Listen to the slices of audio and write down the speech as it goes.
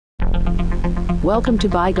Welcome to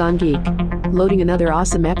Bygone Geek. Loading another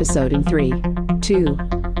awesome episode in 3, 2,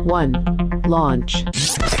 1, launch.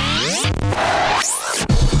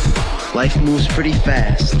 Life moves pretty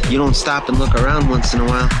fast. You don't stop and look around once in a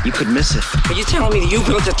while, you could miss it. Are you telling me that you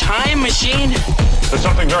built a time machine? There's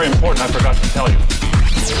something very important I forgot to tell you.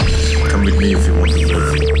 Come with me if you want to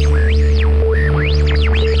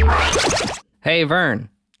live. Hey, Vern.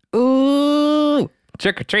 Ooh,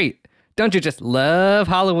 trick or treat. Don't you just love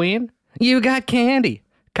Halloween? You got candy,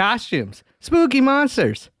 costumes, spooky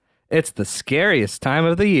monsters. It's the scariest time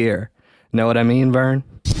of the year. Know what I mean, Vern?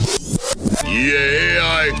 Yea,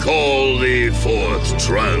 I call thee forth,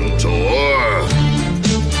 Trantor.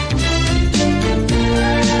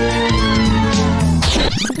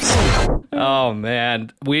 Oh,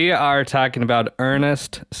 man. We are talking about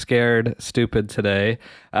Ernest Scared Stupid today.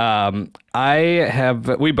 We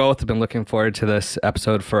both have been looking forward to this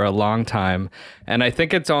episode for a long time. And I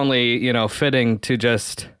think it's only, fitting to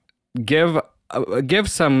just give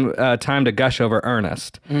some time to gush over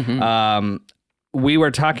Ernest. Mm-hmm. We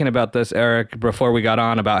were talking about this, Eric, before we got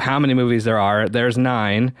on, about how many movies there are. There's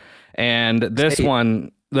 9. And this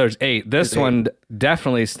one... There's 8. This one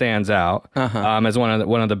definitely stands out as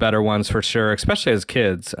one of the better ones for sure, especially as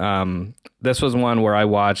kids. This was one where I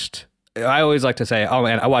always like to say, oh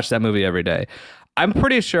man, I watched that movie every day. I'm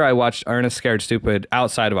pretty sure I watched Ernest Scared Stupid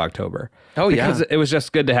outside of October. Oh, yeah. Because it was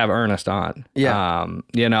just good to have Ernest on. Yeah.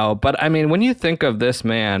 But I mean, when you think of this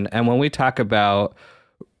man, and when we talk about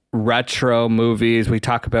retro movies, we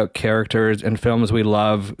talk about characters and films we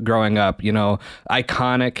love growing up,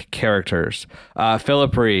 iconic characters.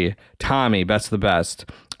 Philip Ree, Tommy, Best the Best,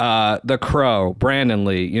 The Crow, Brandon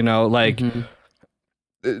Lee,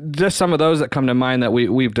 just some of those that come to mind that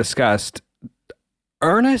we've discussed.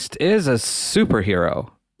 Ernest is a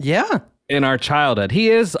superhero. Yeah. In our childhood. He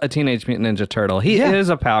is a Teenage Mutant Ninja Turtle. He is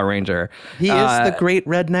a Power Ranger. He is the great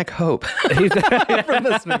redneck hope from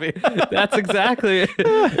this movie. That's exactly it.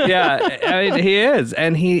 Yeah, I mean, he is.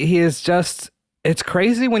 And he is just, it's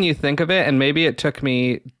crazy when you think of it. And maybe it took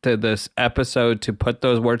me to this episode to put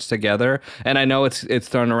those words together. And I know it's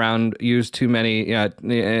thrown around, used too many, not as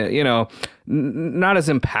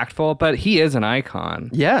impactful, but he is an icon.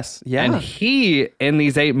 Yes, yeah. And he, in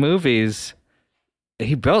these 8 movies...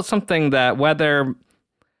 he built something that whether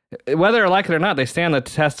I like it or not, they stand the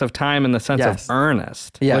test of time in the sense of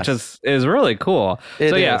Ernest, which is really cool.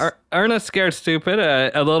 Ernest Scared Stupid,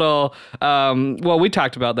 a little, we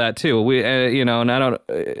talked about that too. We, and I don't,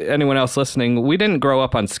 anyone else listening, we didn't grow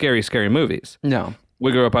up on scary movies. No.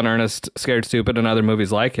 We grew up on Ernest Scared Stupid and other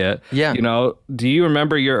movies like it. Yeah. Do you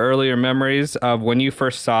remember your earlier memories of when you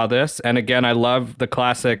first saw this? And again, I love the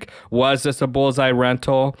classic, was this a Bullseye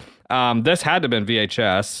rental? This had to have been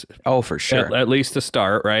VHS. Oh, for sure. At least to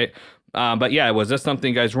start, right? But yeah, was this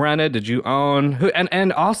something you guys rented? Did you own?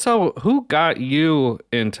 And also, who got you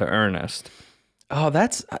into Ernest? Oh,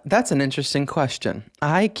 that's an interesting question.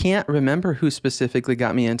 I can't remember who specifically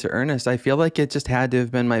got me into Ernest. I feel like it just had to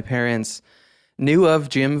have been my parents. Knew of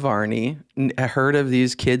Jim Varney, heard of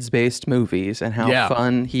these kids-based movies and how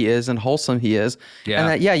fun he is and wholesome he is. Yeah. And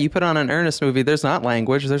that, you put on an Ernest movie, there's not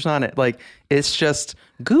language, there's not, it's just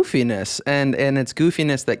goofiness. And it's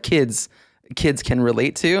goofiness that kids can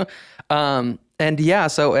relate to. So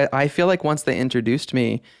I feel like once they introduced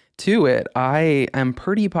me to it, I am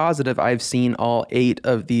pretty positive I've seen all 8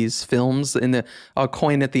 of these films I'll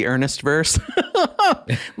coin it the Ernest verse.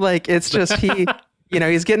 It's just he's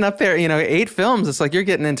getting up there, 8 films. It's like you're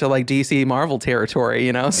getting into like DC Marvel territory,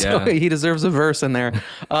 so he deserves a verse in there.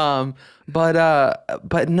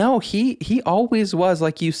 But no, he always was,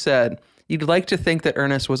 like you said, you'd like to think that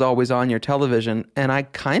Ernest was always on your television. And I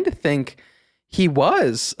kind of think he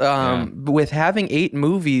was, with having 8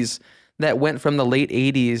 movies that went from the late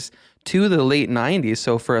 80s to the late 90s.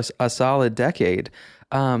 So for a solid decade,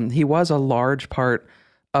 he was a large part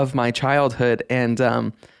of my childhood.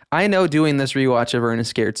 And, I know doing this rewatch of Ernest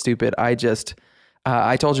Scared Stupid, I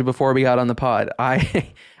told you before we got on the pod,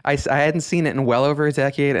 I hadn't seen it in well over a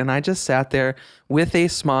decade, and I just sat there with a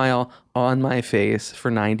smile on my face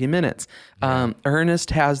for 90 minutes. Ernest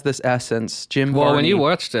has this essence. Jim Varney. Well, when you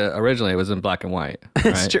watched it originally, it was in black and white. Right?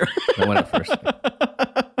 It's true. When it first.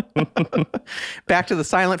 Back to the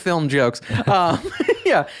silent film jokes.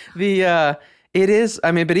 It is,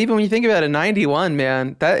 but even when you think about it, 91,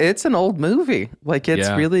 man, it's an old movie.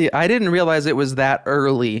 Really, I didn't realize it was that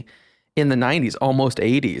early in the 90s, almost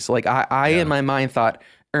 80s. In my mind thought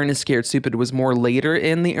Ernest Scared Stupid was more later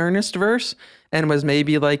in the Ernest verse and was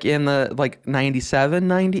maybe in the 97,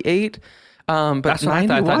 98. But that's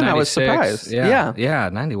 91, I was surprised. Yeah,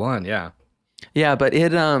 91, yeah. Yeah, but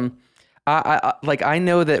it, I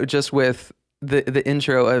know that just with the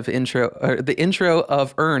intro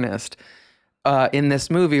of Ernest in this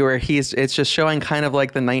movie where it's just showing kind of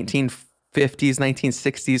like the 1950s,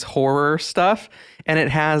 1960s horror stuff. And it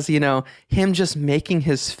has, him just making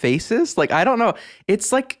his faces. Like, I don't know.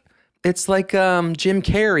 It's like Jim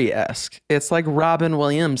Carrey-esque. It's like Robin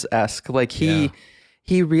Williams-esque. Like he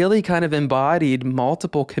really kind of embodied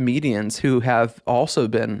multiple comedians who have also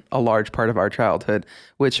been a large part of our childhood,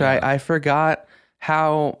 which I forgot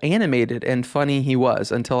how animated and funny he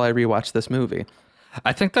was until I rewatched this movie.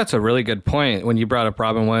 I think that's a really good point when you brought up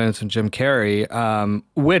Robin Williams and Jim Carrey,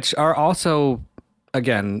 which are also,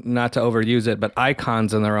 again, not to overuse it, but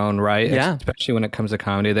icons in their own right, especially when it comes to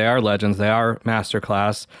comedy. They are legends. They are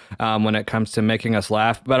masterclass when it comes to making us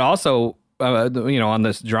laugh, but also, on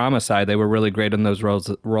this drama side, they were really great in those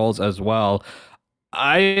roles as well.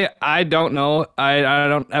 I don't know. I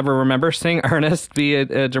don't ever remember seeing Ernest be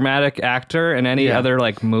a dramatic actor in any other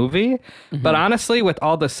movie. Mm-hmm. But honestly, with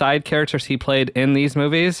all the side characters he played in these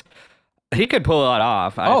movies, he could pull it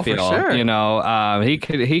off. I feel, for sure.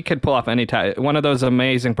 He could pull off any type. One of those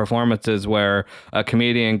amazing performances where a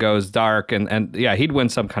comedian goes dark and he'd win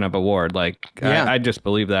some kind of award. I just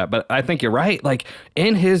believe that. But I think you're right. Like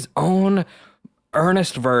in his own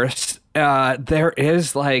Ernest verse, there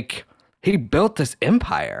is he built this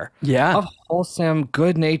empire of wholesome,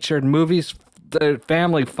 good-natured movies, the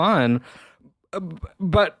family fun,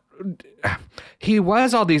 but he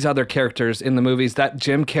was all these other characters in the movies that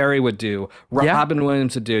Jim Carrey would do, Robin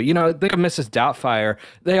Williams would do. Think of Mrs. Doubtfire.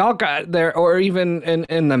 They all got there, or even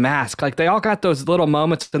in The Mask. They all got those little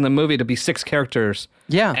moments in the movie to be six characters.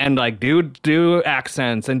 Yeah. And do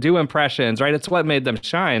accents and do impressions, right? It's what made them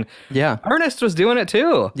shine. Yeah. Ernest was doing it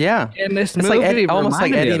too. Yeah. In this movie, almost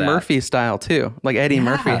like Eddie Murphy style too. Like Eddie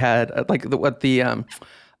Murphy had the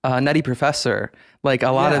Nutty Professor. Like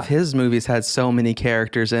a lot of his movies had so many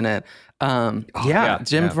characters in it.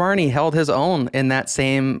 Jim Varney held his own in that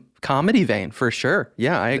same comedy vein for sure.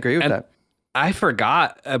 Yeah, I agree with that. I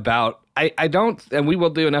forgot about, I don't, and we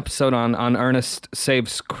will do an episode on Ernest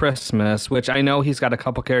Saves Christmas, which I know he's got a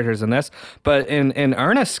couple characters in this, but in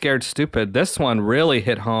Ernest Scared Stupid, this one really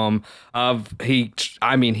hit home he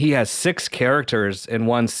has six characters in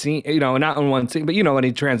one scene, not in one scene, but when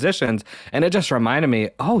he transitions, and it just reminded me,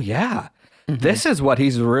 this is what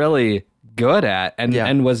he's really good at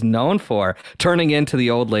and was known for, turning into the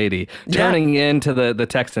old lady, turning into the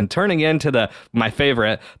Texan, turning into my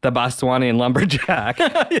favorite, the Bostonian lumberjack.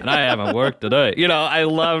 And I haven't worked today. I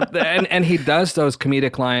love that. And he does those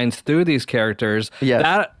comedic lines through these characters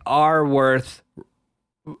that are worth,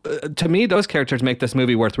 to me, those characters make this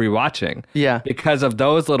movie worth rewatching. Yeah. Because of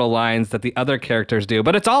those little lines that the other characters do.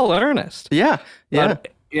 But it's all Ernest. Yeah. Yeah. But,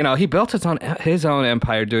 he built his own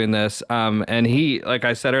empire doing this, and he, like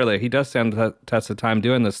I said earlier, he does stand the test of time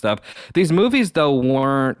doing this stuff. These movies, though,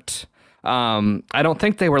 weren't. I don't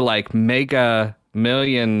think they were mega $1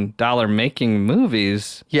 million making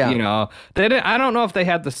movies. Yeah, they didn't. I don't know if they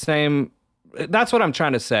had the same. That's what I'm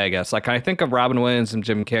trying to say, I guess. I think of Robin Williams and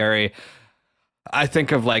Jim Carrey. I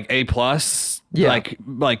think of A+,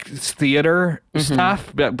 like theater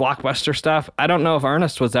stuff, blockbuster stuff. I don't know if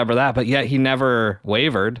Ernest was ever that, but yet he never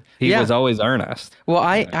wavered. He was always Ernest. Well,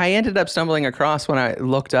 I ended up stumbling across when I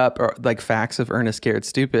looked up facts of Ernest Scared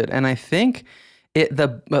Stupid, and I think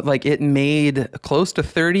it made close to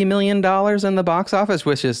 $30 million in the box office,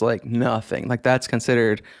 which is nothing. That's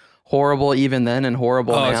considered horrible even then and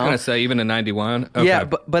horrible now. I was going to say even in 91. Okay. Yeah,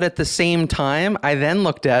 but at the same time, I then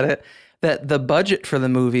looked at it that the budget for the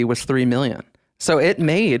movie was $3 million. So it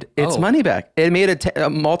made its money back. It made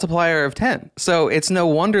a multiplier of 10. So it's no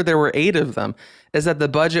wonder there were 8 of them, is that the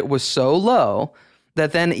budget was so low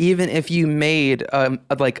that then even if you made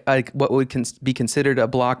what would be considered a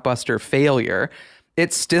blockbuster failure,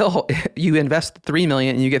 it's still, you invest $3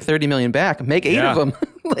 million and you get $30 million back. Make 8 of them.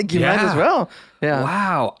 Might as well. Yeah.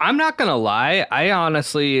 Wow. I'm not going to lie. I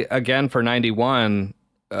honestly, again, for 91,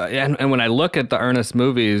 and when I look at the Ernest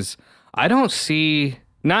movies, I don't see,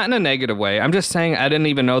 not in a negative way, I'm just saying I didn't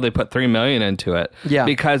even know they put $3 million into it. Yeah.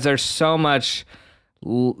 Because there's so much,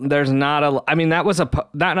 there's not a, I mean, that was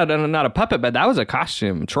not a puppet, but that was a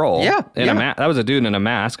costume troll. Yeah. That was a dude in a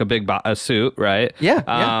mask, a suit, right? Yeah.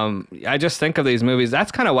 I just think of these movies.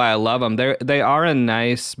 That's kind of why I love them. They are a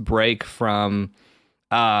nice break from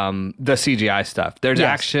the CGI stuff. There's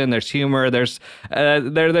action, there's humor, there's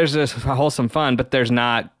this wholesome fun, but there's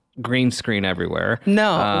not green screen everywhere.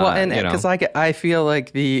 No, well, and because I feel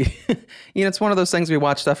like it's one of those things, we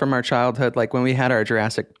watch stuff from our childhood, like when we had our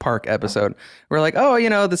Jurassic Park episode, we're like, the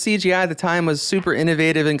CGI at the time was super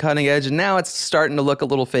innovative and cutting edge, and now it's starting to look a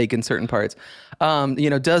little fake in certain parts.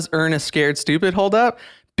 Does Ernest Scared Stupid hold up?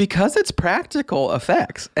 because it's practical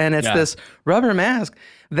effects and it's Yeah. this rubber mask.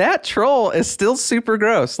 That troll is still super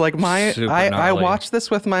gross. Like Super I gnarly. watched this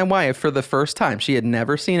with my wife for the first time. She had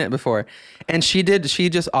never seen it before. And she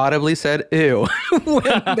just audibly said, ew,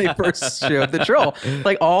 when they first showed the troll.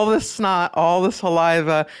 Like all the snot, all the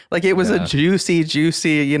saliva, like it was a juicy,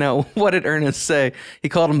 what did Ernest say? He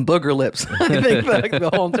called them booger lips. I think like the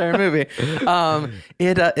whole entire movie.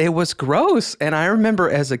 It was gross. And I remember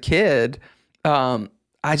as a kid,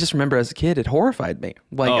 it horrified me.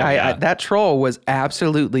 Like that troll was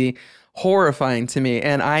absolutely horrifying to me.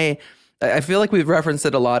 And I feel like we've referenced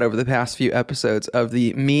it a lot over the past few episodes of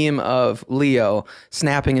the meme of Leo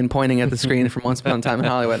snapping and pointing at the screen from Once Upon a Time in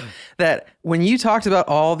Hollywood. That when you talked about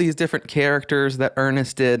all these different characters that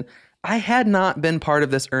Ernest did, I had not been part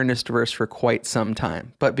of this Ernest-verse for quite some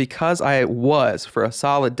time. But because I was for a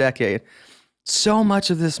solid decade, so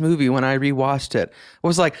much of this movie, when I rewatched it,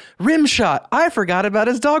 was like, Rimshot. I forgot about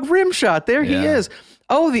his dog Rimshot. There he is.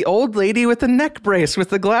 Oh, the old lady with the neck brace with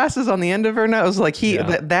the glasses on the end of her nose. Like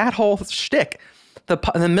that whole shtick,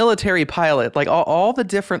 the military pilot, like all the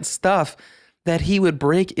different stuff that he would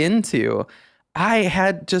break into, I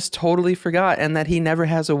had just totally forgot. And that he never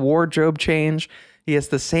has a wardrobe change. He has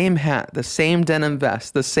the same hat, the same denim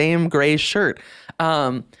vest, the same gray shirt.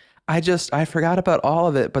 I forgot about all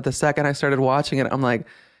of it. But the second I started watching it, I'm like,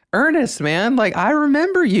 Ernest, man, like I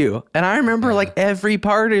remember you. And I remember like every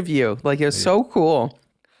part of you. Like it was so cool.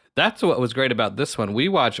 That's what was great about this one. We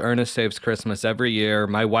watch Ernest Saves Christmas every year.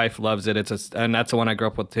 My wife loves it. And that's the one I grew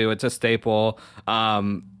up with too. It's a staple.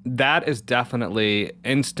 That is definitely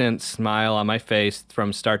instant smile on my face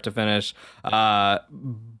from start to finish.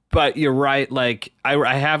 But you're right. Like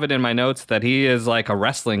I have it in my notes that he is like a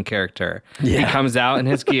wrestling character. Yeah. He comes out in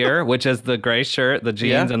his gear, which is the gray shirt, the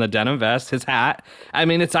jeans, and the denim vest, his hat. I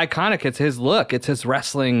mean, it's iconic. It's his look. It's his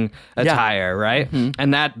wrestling attire, right? Mm-hmm.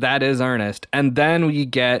 And that is Ernest. And then we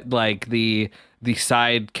get like the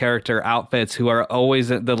side character outfits who are always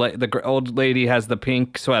the old lady has the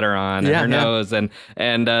pink sweater on and her nose and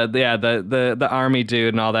the army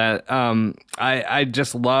dude and all that. I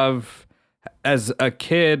just love. As a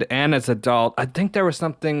kid and as an adult, I think there was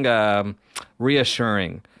something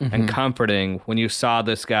reassuring and comforting when you saw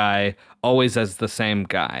this guy always as the same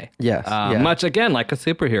guy. Yes. Much again like a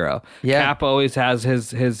superhero. Yeah. Cap always has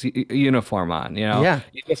his uniform on. You know. Yeah.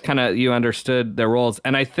 You just you understood their roles,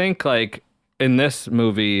 and I think like in this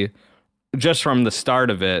movie, just from the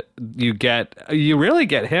start of it, you really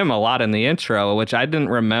get him a lot in the intro, which I didn't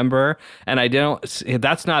remember, and I don't.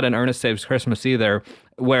 That's not an Ernest Saves Christmas either,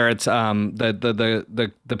 where it's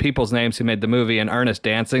the people's names who made the movie and Ernest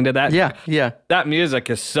dancing to that. Yeah. That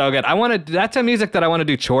music is so good. That's a music that I want to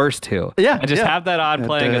do chores to. Yeah. And just have that on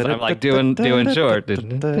playing as I'm like doing chores.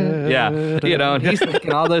 Yeah. You know, and he's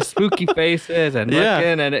making all those spooky faces and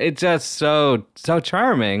looking, and it's just so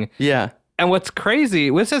charming. Yeah. And what's crazy,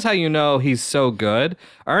 this is how you know he's so good.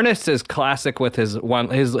 Ernest is classic with his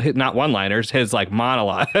not one-liners, his like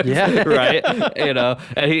monologue. Yeah. Right? You know,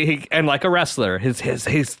 and he and like a wrestler,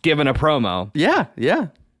 he's given a promo. Yeah, yeah.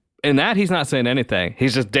 In that, he's not saying anything.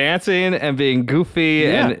 He's just dancing and being goofy,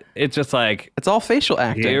 and it's just like it's all facial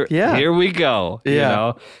acting. Here we go. Yeah. You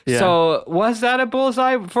know? Yeah. So was that a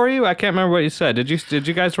bullseye for you? I can't remember what you said. Did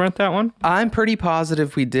you guys rent that one? I'm pretty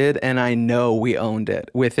positive we did, and I know we owned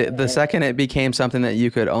it. With it, the second it became something that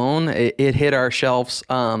you could own, it hit our shelves.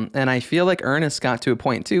 And I feel like Ernest got to a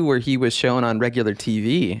point too where he was shown on regular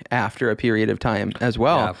TV after a period of time as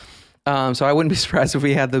well. Yeah. So I wouldn't be surprised if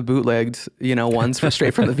we had the bootlegged, ones for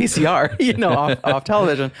straight from the VCR, off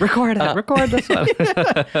television. Record this one.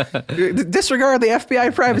 Disregard the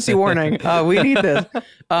FBI privacy warning. We need this.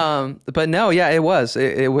 But no, yeah, it was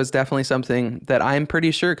definitely something that I'm pretty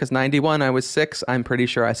sure, because 91, I was 6. I'm pretty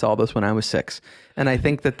sure I saw this when I was 6. And I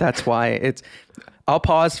think that's why I'll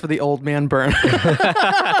pause for the old man burn.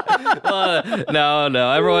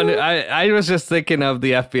 No. Everyone, I was just thinking of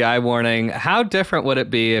the FBI warning. How different would it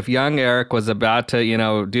be if young Eric was about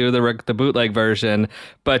to, do the bootleg version,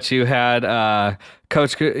 but you had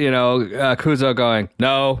Coach, Kuzo going,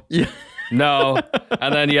 no, no,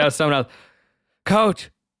 and then you have someone else,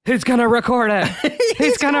 Coach, he's gonna record it.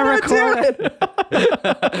 He's gonna record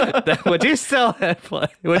it. Would you still record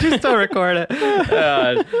it?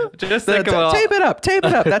 Just think about tape it up.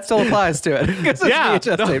 That still applies to it. Yeah,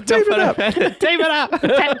 tape it up. Tape it up.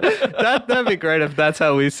 That'd be great if that's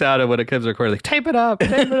how we sounded when a kid's recording. Like, tape it up.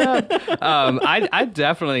 I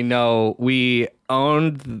definitely know we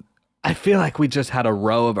owned. I feel like we just had a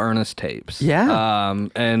row of Ernest tapes. Yeah.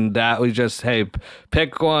 And that we just, hey,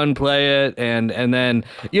 pick one, play it. And then,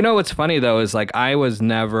 what's funny though, is like, I was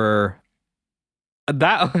never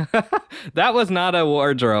that was not a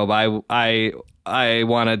wardrobe I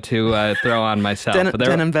wanted to throw on myself.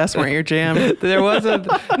 Denim vests weren't your jam. There wasn't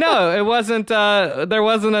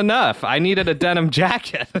enough. I needed a denim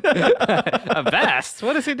jacket. A vest.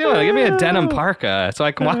 What is he doing? Give me a denim parka so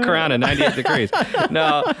I can walk around at 98 degrees.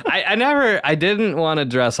 No, I didn't want to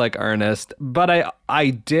dress like Ernest, but I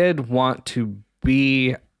did want to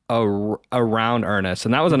be around Ernest.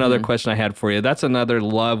 And that was another question I had for you. That's another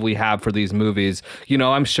love we have for these movies.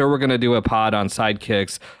 I'm sure we're going to do a pod on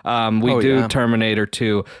sidekicks. We do Terminator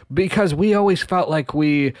 2 because we always felt like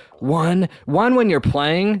one, when you're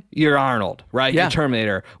playing, you're Arnold, right? Yeah. You're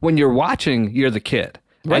Terminator. When you're watching, you're the kid.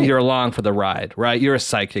 Right. And you're along for the ride, right? You're a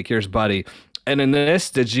sidekick. You're his buddy. And in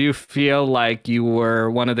this, did you feel like you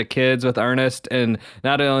were one of the kids with Ernest? And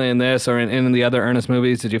not only in this or in the other Ernest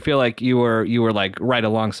movies, did you feel like you were like right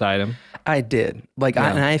alongside him? I did.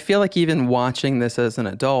 I feel like even watching this as an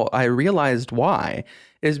adult, I realized why.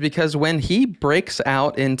 Is because when he breaks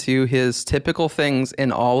out into his typical things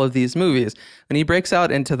in all of these movies, when he breaks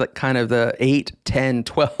out into the kind of the 8, 10,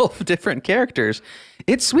 12 different characters,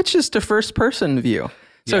 it switches to first person view.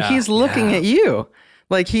 So he's looking at you.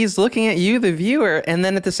 Like he's looking at you, the viewer, and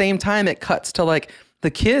then at the same time it cuts to like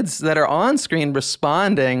the kids that are on screen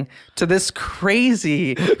responding to this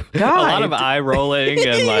crazy guy. A lot of eye rolling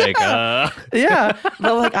and like, Yeah,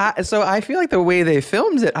 but I feel like the way they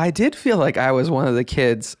filmed it, I did feel like I was one of the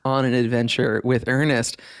kids on an adventure with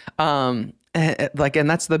Ernest. And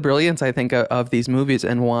that's the brilliance, I think, of these movies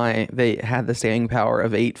and why they had the staying power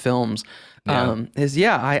of 8 films.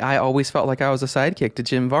 I always felt like I was a sidekick to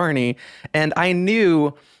Jim Varney, and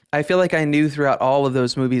I feel like I knew throughout all of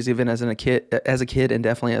those movies, even as a kid and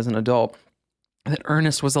definitely as an adult, that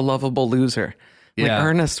Ernest was a lovable loser.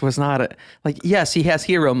 Ernest was not yes, he has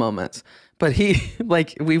hero moments, but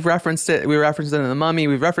we've referenced it. We referenced it in The Mummy.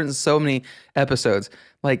 We've referenced so many episodes.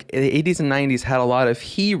 Like the 80s and 90s had a lot of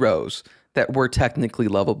heroes that were technically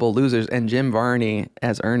lovable losers, and Jim Varney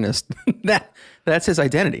as Ernest, that's his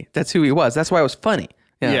identity. That's who he was. That's why it was funny.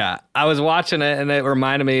 Yeah, I was watching it, and it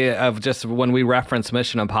reminded me of just when we reference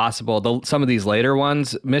Mission Impossible, some of these later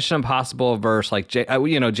ones, Mission Impossible versus like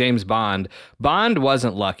James Bond. Bond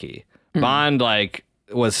wasn't lucky. Bond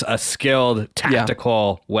was a skilled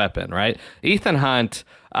tactical weapon, right? Ethan Hunt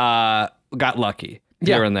got lucky.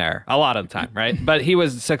 Here and there, a lot of the time, right? But he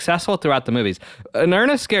was successful throughout the movies. And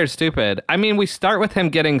Ernest Scared Stupid, I mean, we start with him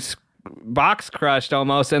getting box crushed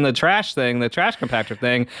almost in the trash compactor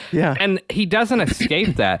thing. Yeah. And he doesn't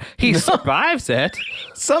escape that. He survives it.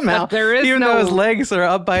 Somehow. There is even though his legs are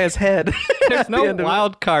up by his head. There's no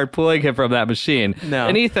wild card pulling him from that machine. No.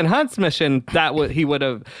 In Ethan Hunt's mission, he would,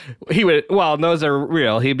 those are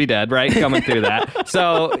real. He'd be dead, right? Coming through that.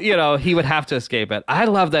 So, he would have to escape it. I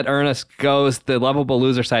love that Ernest goes the lovable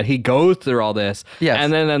loser side. He goes through all this. Yes.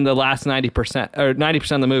 And then in the last 90%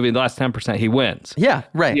 of the movie, the last 10%, he wins. Yeah,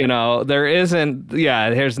 right. There isn't,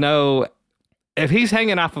 there's no, if he's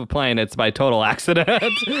hanging off of a plane, it's by total accident.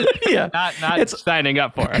 Not signing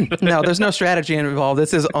up for it. No, there's no strategy involved.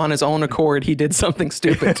 This is on his own accord. He did something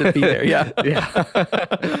stupid to be there. Yeah.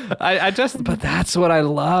 But that's what I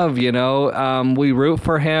love, we root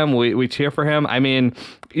for him. We cheer for him. I mean,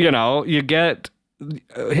 you get,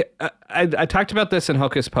 I talked about this in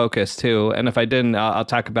Hocus Pocus too, and if I didn't, I'll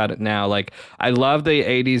talk about it now. Like, I love the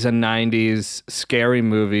 80s and 90s scary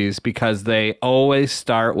movies because they always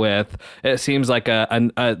start with, it seems like the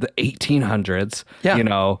 1800s,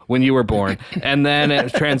 when you were born, and then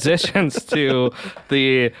it transitions to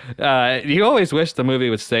the. You always wish the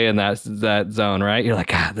movie would stay in that zone, right? You're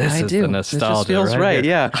like, this is the nostalgia. This just feels right.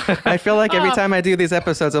 Yeah, I feel like every time I do these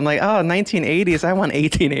episodes, I'm like, 1980s. I want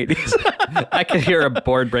 1880s. I can hear a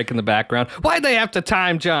board break in the background. Why'd they have to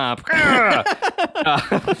time jump?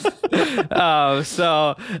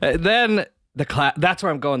 So then that's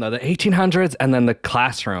where I'm going though. The 1800s and then the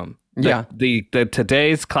classroom. The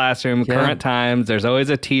today's classroom, current times. There's always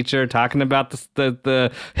a teacher talking about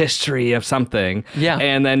the history of something. Yeah.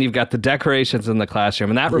 And then you've got the decorations in the classroom,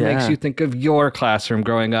 and that makes you think of your classroom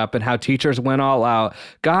growing up and how teachers went all out.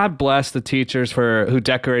 God bless the teachers who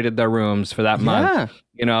decorated their rooms for that month.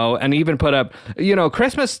 And even put up,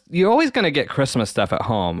 Christmas, you're always going to get Christmas stuff at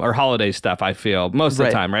home or holiday stuff, I feel, most of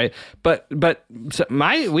the time, right? But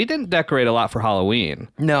we didn't decorate a lot for Halloween.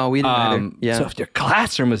 No, we didn't either. Yeah. So if your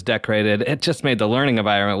classroom was decorated, it just made the learning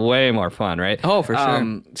environment way more fun, right? Oh, for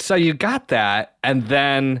sure. So you got that, and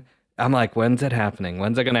then I'm like, when's it happening?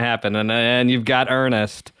 When's it going to happen? And then you've got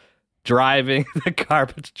Ernest driving the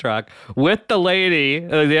garbage truck with the lady,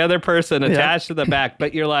 the other person attached to the back,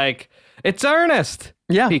 but you're like... it's Ernest.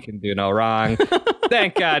 Yeah. He can do no wrong.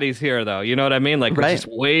 Thank God he's here, though. You know what I mean? Like, we're Right. just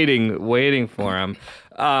waiting for him.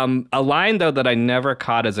 A line, though, that I never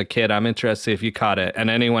caught as a kid, I'm interested if you caught it, and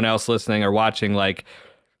anyone else listening or watching, like,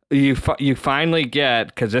 you finally get,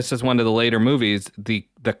 because this is one of the later movies, the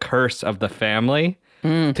curse of the family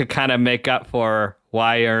to kind of make up for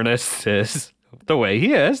why Ernest is the way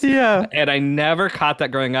he is. Yeah. And I never caught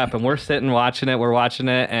that growing up. And we're watching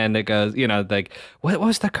it, and it goes, like, what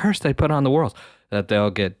was the curse they put on the world? That they'll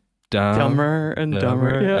get Dumber and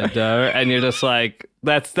dumber. Yeah. and dumber. And you're just like,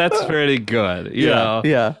 that's pretty good, you know?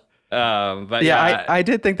 Yeah. But I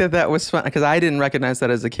did think that was fun because I didn't recognize that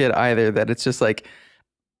as a kid either, that it's just like,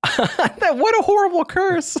 what a horrible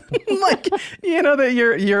curse. Like, that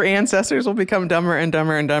your ancestors will become dumber and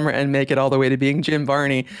dumber and dumber and make it all the way to being Jim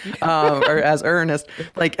Varney or as Ernest.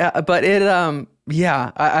 Like, but it,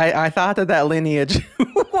 I thought that lineage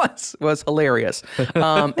was hilarious.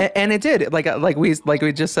 And it did, like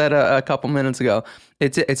we just said a couple minutes ago,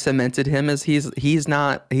 it cemented him as he's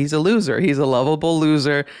a loser. He's a lovable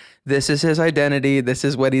loser. This is his identity. This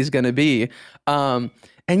is what he's going to be.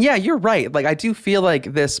 And yeah, you're right. Like, I do feel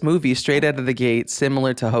like this movie straight out of the gate,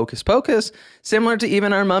 similar to Hocus Pocus, similar to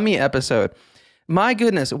even our Mummy episode. My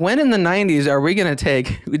goodness, when in the 90s are we going to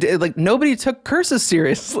take, like, nobody took curses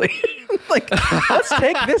seriously. Like, let's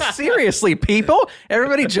take this seriously, people.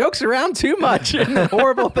 Everybody jokes around too much and then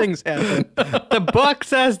horrible things happen. The book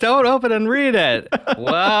says don't open and read it.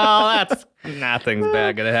 Well, nothing's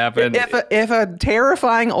bad gonna happen. If a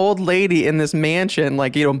terrifying old lady in this mansion,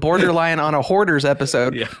 like, borderline on a Hoarders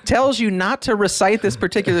episode, tells you not to recite this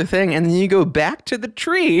particular thing, and then you go back to the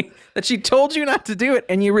tree that she told you not to do it,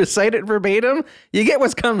 and you recite it verbatim, you get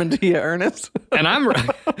what's coming to you, Ernest. And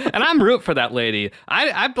I'm root for that lady.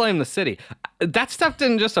 I blame the city. That stuff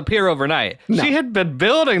didn't just appear overnight. No. She had been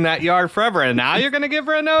building that yard forever, and now you're going to give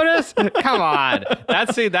her a notice? Come on.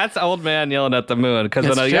 That's old man yelling at the moon, because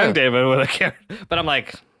when a young David would have cared. But I'm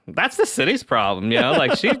like, that's the city's problem,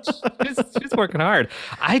 like she's working hard.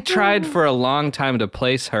 I tried for a long time to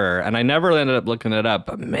place her, and I never ended up looking it up,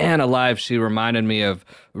 but man alive, she reminded me of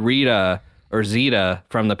Rita or Zeta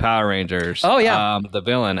from the Power Rangers. Oh, yeah. The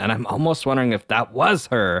villain. And I'm almost wondering if that was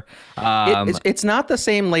her. It's not the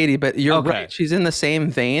same lady, but you're right. She's in the same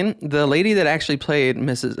vein. The lady that actually played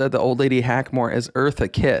the old lady Hackmore is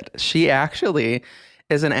Eartha Kitt. She actually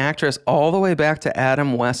is an actress all the way back to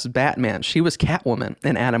Adam West's Batman. She was Catwoman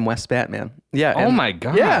in Adam West's Batman. Yeah. Oh, my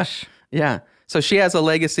gosh. Yeah. So she has a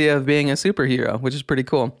legacy of being a superhero, which is pretty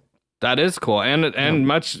cool. That is cool. And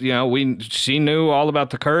much, she knew all about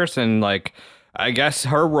the curse, and, like, I guess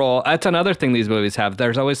her role, that's another thing these movies have.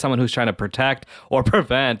 There's always someone who's trying to protect or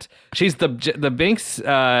prevent. She's the Binks,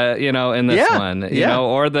 in this one,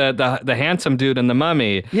 or the handsome dude in the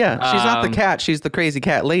Mummy. Yeah, she's not the cat. She's the crazy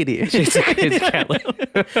cat lady. She's the crazy cat lady.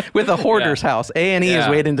 With a hoarder's house. A&E is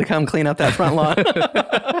waiting to come clean up that front lawn.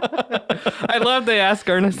 I love they ask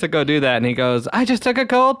Ernest to go do that, and he goes, I just took a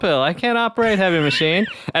cold pill. I can't operate heavy machine,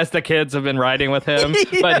 as the kids have been riding with him,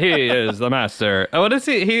 but he is the master. What is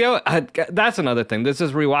he? That's another thing. This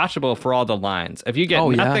is rewatchable for all the lines. If you get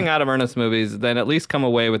nothing out of Ernest movies, then at least come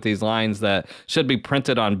away with these lines that should be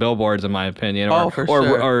printed on billboards, in my opinion,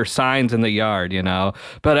 or signs in the yard,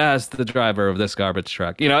 But as the driver of this garbage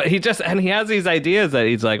truck, he has these ideas that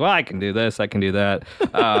he's like, well, I can do this, I can do that.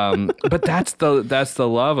 But that's the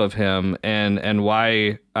love of him, and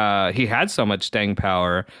why he had so much staying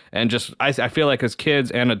power, and just I feel like as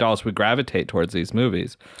kids and adults we gravitate towards these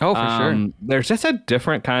movies. Oh, for sure. There's just a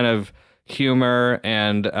different kind of humor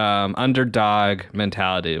and underdog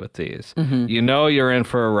mentality with these. Mm-hmm. You're in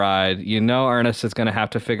for a ride. Ernest is going to have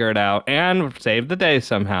to figure it out and save the day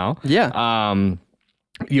somehow. Yeah.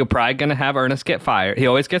 You're probably going to have Ernest get fired. He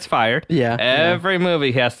always gets fired. Yeah. Every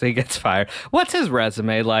movie he gets fired. What's his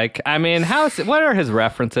resume like? I mean, what are his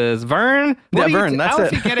references? Vern? Vern, that's it. How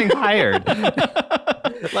is he getting hired?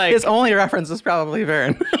 Like, his only reference is probably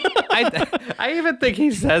Vern. I even think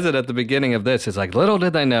he says it at the beginning of this. It's like, little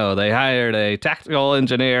did they know, they hired a tactical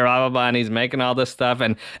engineer, blah, blah, blah, and he's making all this stuff.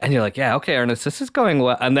 And you're like, yeah, okay, Ernest, this is going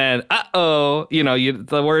well. And then,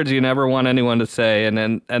 the words you never want anyone to say. And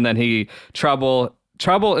then he trouble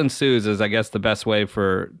ensues is, I guess, the best way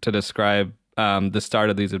to describe the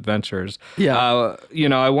start of these adventures. Yeah.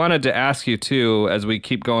 I wanted to ask you too, as we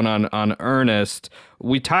keep going on Ernest,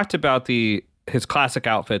 we talked about his classic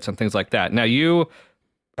outfits and things like that. Now you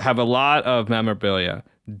have a lot of memorabilia.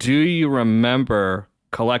 Do you remember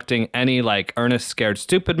collecting any like Ernest Scared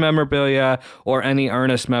Stupid memorabilia or any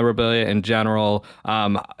Ernest memorabilia in general?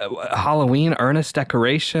 Halloween Ernest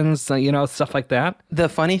decorations, stuff like that? The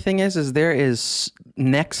funny thing is there is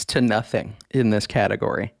next to nothing in this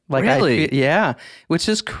category. Like, Really? Yeah, which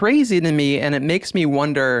is crazy to me, and it makes me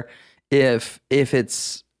wonder if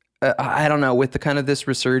it's I don't know, with the kind of this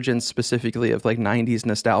resurgence specifically of like 90s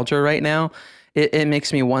nostalgia right now. It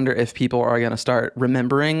makes me wonder if people are going to start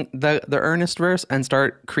remembering the Ernest verse and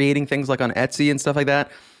start creating things like on Etsy and stuff like that.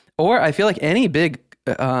 Or I feel like any big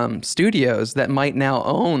studios that might now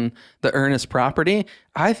own the Ernest property,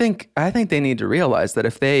 I think they need to realize that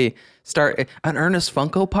if they start an Ernest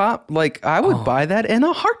Funko Pop, like I would buy that in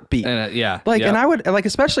a heartbeat. And I would like,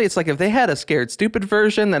 especially it's like if they had a Scared Stupid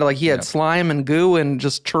version that like he had slime and goo and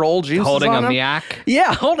just troll juices Holding on a him. Miak.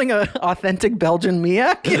 Yeah, holding an authentic Belgian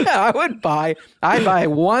Miak. Yeah, I'd buy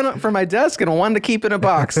one for my desk and one to keep in a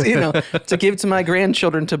box, to give to my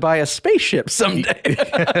grandchildren to buy a spaceship someday.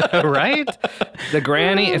 Right? The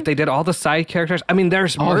granny, if they did all the side characters. I mean,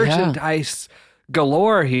 there's merchandise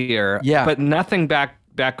galore here. Yeah. But nothing back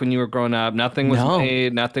when you were growing up. Nothing was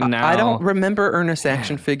made. Nothing now. I don't remember Ernest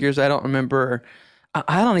action figures. I don't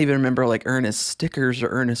even remember like Ernest stickers or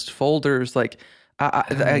Ernest folders. Like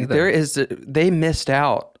they missed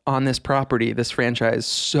out on this property, this franchise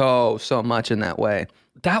so much in that way.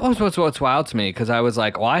 That was what's wild to me, because I was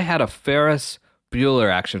like, well, I had a Ferris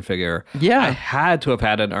Bueller action figure. Yeah. I had to have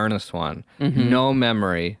had an Ernest one. No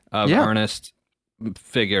memory of Ernest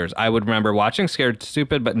figures. I would remember watching Scared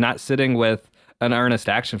Stupid, but not sitting with an Ernest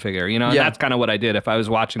action figure, and that's kind of what I did. If I was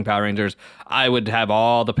watching Power Rangers, I would have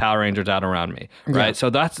all the Power Rangers out around me, right? Yeah. So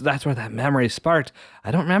that's where that memory sparked. I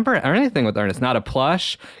don't remember anything with Ernest. Not a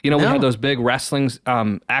plush. We had those big wrestling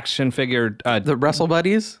action figure. The Wrestle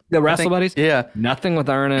Buddies? The Wrestle Buddies? Yeah. Nothing with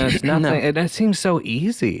Ernest. Nothing. No. It seems so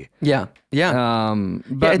easy. Yeah. Yeah.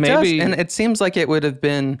 But it maybe... does. And it seems like it would have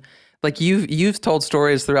been... Like you've told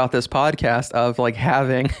stories throughout this podcast of like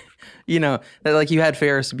having... that like you had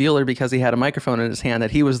Ferris Bueller because he had a microphone in his hand,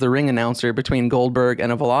 that he was the ring announcer between Goldberg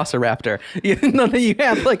and a Velociraptor. That you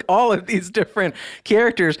had like all of these different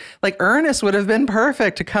characters. Like Ernest would have been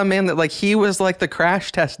perfect to come in, that like he was like the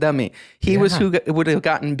crash test dummy. He was who would have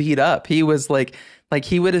gotten beat up. He was like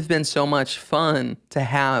he would have been so much fun to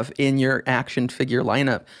have in your action figure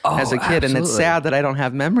lineup as a kid. Absolutely. And it's sad that I don't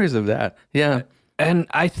have memories of that. Yeah. And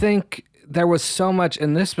I think there was so much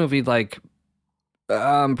in this movie, like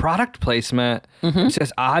product placement. It's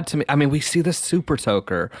just odd to me. I mean, we see the Super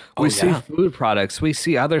Toker, we see food products, we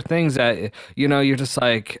see other things that you're just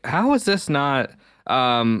like, how is this not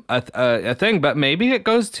a thing? But maybe it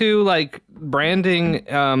goes to like branding,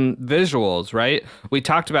 visuals, right? We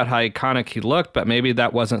talked about how iconic he looked, but maybe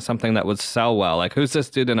that wasn't something that would sell well. Like, who's this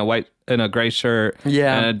dude in a gray shirt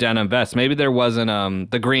and a denim vest? Maybe there wasn't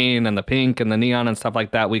the green and the pink and the neon and stuff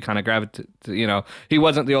like that. We kind of gravitated to, he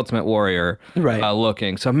wasn't the Ultimate Warrior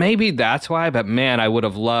looking. So maybe that's why. But man, I would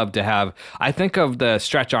have loved to have. I think of the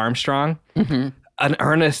Stretch Armstrong. An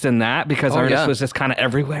Ernest in that, because Ernest was just kind of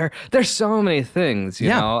everywhere. There's so many things, you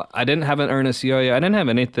know. I didn't have an Ernest yo-yo. I didn't have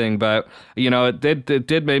anything, but it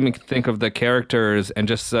did make me think of the characters and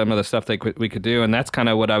just some of the stuff we could do. And that's kind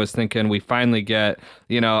of what I was thinking. We finally get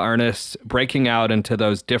Ernest breaking out into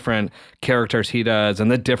those different characters he does,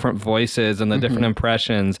 and the different voices and the different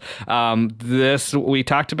impressions. We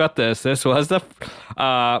talked about this. This was the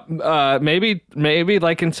maybe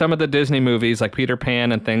like in some of the Disney movies, like Peter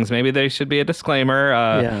Pan and things. Maybe there should be a disclaimer.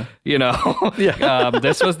 This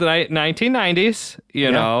was the 1990s,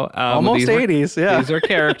 almost 80s. These are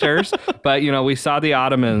characters, but we saw the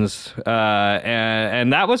Ottomans,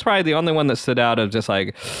 and that was probably the only one that stood out of just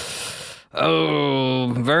like,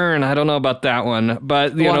 oh, Vern, I don't know about that one,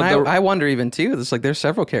 but I wonder even too. There's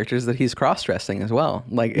several characters that he's cross-dressing as well.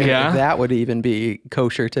 Like, if that would even be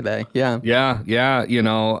kosher today. Yeah.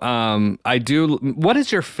 I do. What is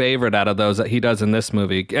your favorite out of those that he does in this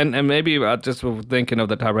movie? And maybe just thinking of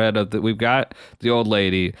the top of my head of that, we've got the old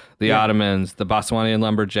lady, the Ottomans, the Botswanian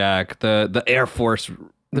lumberjack, the Air Force,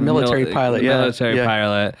 the military pilot,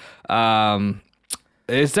 pilot.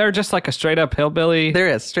 Is there just like a straight up hillbilly? There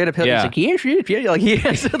is straight up hillbilly. Yeah. Like, like he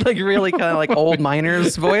has like really kind of like old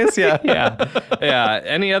miner's voice. Yeah.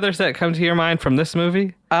 Any others that come to your mind from this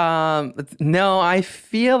movie? No, I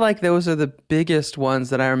feel like those are the biggest ones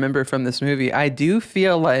that I remember from this movie. I do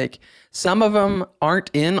feel like some of them aren't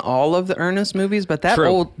in all of the Ernest movies, but that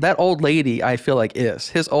old lady, I feel like is.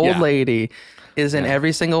 His old lady is in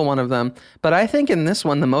every single one of them. But I think in this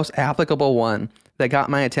one, the most applicable one that got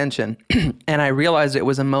my attention, and I realized it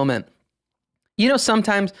was a moment.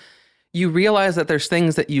 Sometimes you realize that there's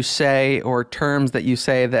things that you say or terms that you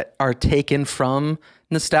say that are taken from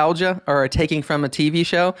nostalgia or are taken from a TV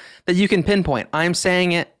show that you can pinpoint. I'm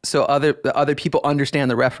saying it so other people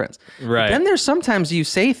understand the reference. Right. But then there's sometimes you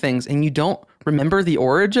say things and you don't remember the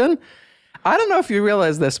origin. I don't know if you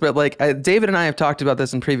realize this, but like David and I have talked about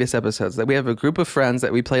this in previous episodes, that we have a group of friends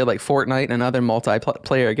that we play like Fortnite and other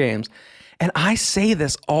multiplayer games. And I say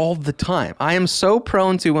this all the time. I am so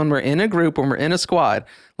prone to, when we're in a group, when we're in a squad,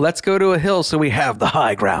 let's go to a hill so we have the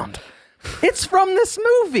high ground. It's from this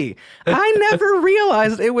movie. I never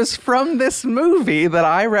realized it was from this movie that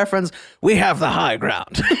I reference, we have the high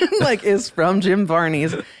ground. Like, is from Jim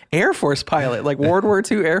Varney's Air Force pilot, like World War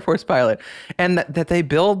II Air Force pilot. And that they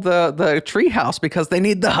build the treehouse because they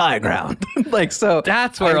need the high ground. Like, so.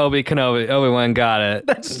 That's where Obi-Wan got it.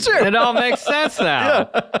 That's true. It all makes sense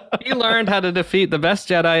now. Yeah. He learned how to defeat the best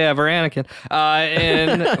Jedi ever, Anakin,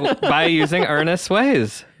 by using Ernest's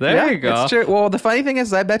ways. There you go. It's true. Well, the funny thing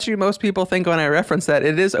is, I bet you most people think when I reference that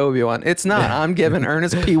it is Obi-Wan. It's not. I'm giving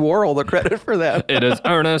Ernest P. Worrell the credit for that. It is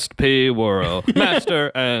Ernest P. Worrell,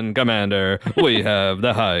 Master and Commander. We have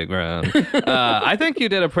the high ground. I think you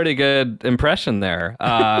did a pretty good impression there.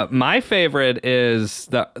 My favorite is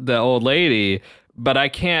the old lady. But I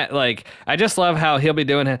can't, like, I just love how he'll be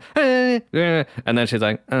doing it. And then she's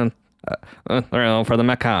like, for the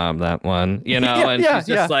macabre, that one, you know, and she's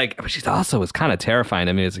just like, but she also was kind of terrifying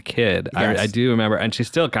to me as a kid. Yes. I do remember, and she's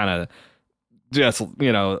still kind of just,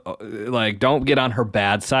 you know, like, don't get on her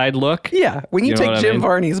bad side look. Yeah, when you take Jim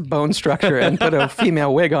Varney's bone structure and put a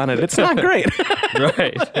female wig on it, it's not great.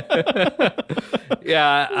 Right.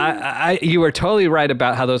 Yeah, you were totally right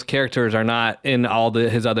about how those characters are not in all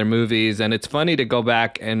his other movies, and it's funny to go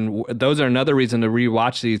back, and those are another reason to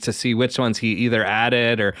rewatch these to see which ones he either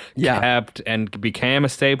added or kept and became a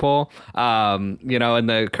staple. You know, in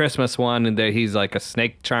the Christmas one, and he's like a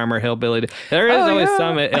snake charmer hillbilly. There is always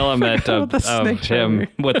some element of him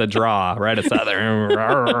with a draw right aside there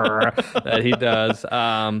that he does.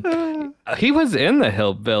 He was in the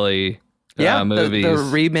Hillbilly movie, the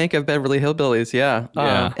remake of Beverly Hillbillies.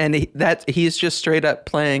 And he's just straight up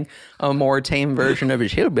playing a more tame version of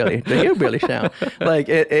his the Hillbilly sound. Like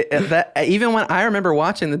that. Even when I remember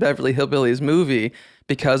watching the Beverly Hillbillies movie,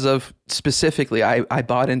 because of specifically, I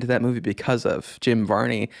bought into that movie because of Jim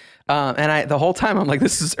Varney. And the whole time I'm like,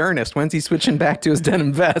 this is Ernest. When's he switching back to his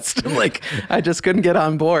denim vest? Like, I just couldn't get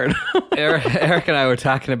on board. Eric and I were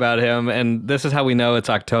talking about him, and this is how we know it's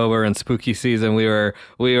October and spooky season. We were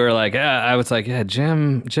like, I was like,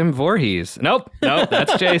 Jim Voorhees. Nope,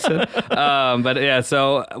 that's Jason. But yeah,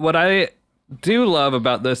 so what I do love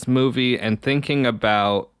about this movie and thinking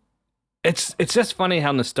about, it's just funny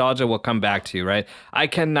how nostalgia will come back to you, right? I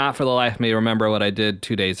cannot for the life of me remember what I did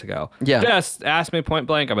 2 days ago. Yeah. Just ask me point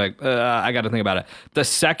blank. I'm like, I got to think about it. The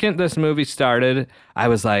second this movie started, I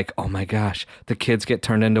was like, oh my gosh, the kids get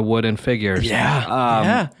turned into wooden figures.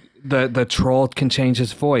 Yeah. The troll can change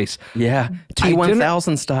his voice. Yeah.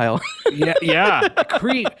 T-1000 style. Yeah.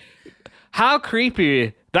 How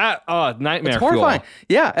creepy. That, nightmare fuel. It's horrifying.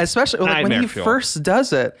 Yeah, especially like when he first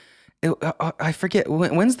does it. I forget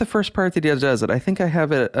when's the first part that he does it. I think I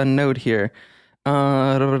have a note here,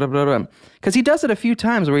 because he does it a few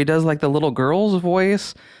times where he does like the little girl's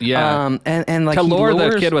voice. Yeah, and like to lure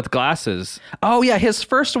the kid with glasses. Oh yeah, his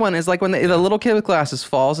first one is like when the little kid with glasses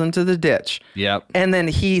falls into the ditch. Yep. And then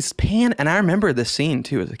he's and I remember this scene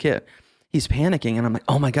too as a kid. He's panicking, and I'm like,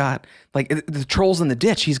 oh my god, like the troll's in the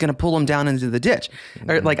ditch. He's gonna pull him down into the ditch.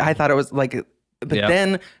 Or like I thought it was like, but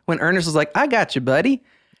then when Ernest was like, I got you, buddy.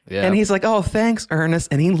 Yeah. And he's like, oh, thanks, Ernest.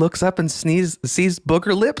 And he looks up and sees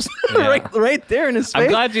booger lips right there in his face. I'm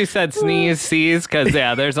glad you said sneeze, because,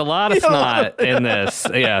 there's a lot of snot in this.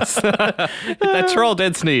 Yes. That troll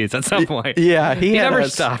did sneeze at some point. Yeah. He never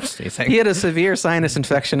stopped sneezing. He had a severe sinus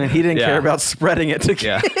infection, and he didn't care about spreading it to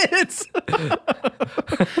kids.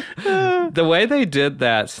 The way they did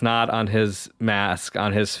that snot on his mask,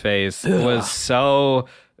 on his face, was so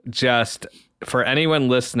just... For anyone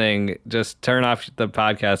listening, just turn off the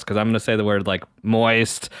podcast, because I'm going to say the word like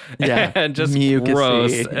moist and just mucusy.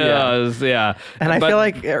 Gross. And I feel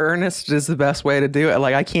like Ernest is the best way to do it.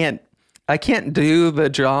 Like I can't do the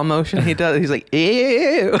jaw motion he does. He's like,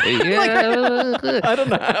 ew. I don't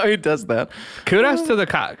know how he does that. Kudos to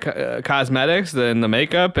the cosmetics and the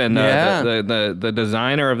makeup and the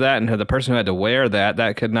designer of that, and the person who had to wear that.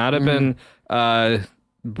 That could not have been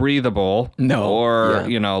breathable or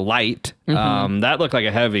light. That looked like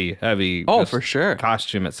a heavy for sure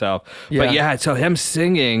costume itself. But so him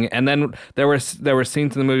singing, and then there were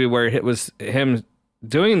scenes in the movie where it was him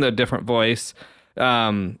doing the different voice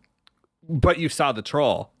but you saw the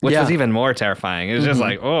troll, which Yeah. was even more terrifying. It was just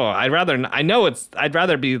like, oh, I'd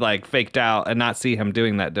rather be like faked out and not see him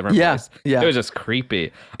doing that different Yeah, place. yeah. It was just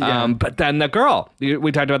creepy. Yeah. But then the girl,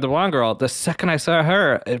 we talked about the blonde girl. The second I saw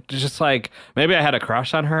her, it was just like, maybe I had a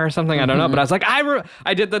crush on her or something. I don't know. But I was like,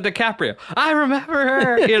 I did the DiCaprio. I remember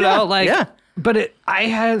her, you know, like, yeah. But I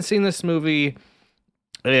hadn't seen this movie.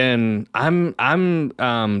 And I'm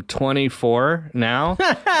 24 now.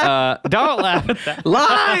 Don't laugh at that.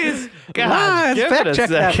 Lies! God, Lies! give Fact it a check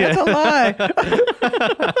that. second. That's a lie.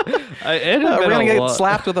 We're We're going to get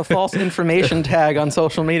slapped with a false information tag on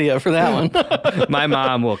social media for that one. My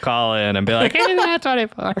mom will call in and be like, "He's not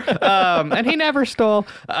 24," and he never stole.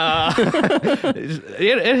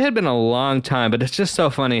 It had been a long time, but it's just so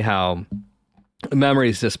funny how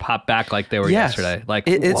memories just pop back like they were yesterday. Like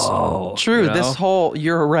it's whoa, true. you know?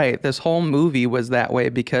 You're right. This whole movie was that way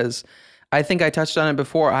because I think I touched on it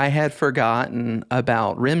before. I had forgotten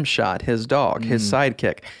about Rimshot, his dog, his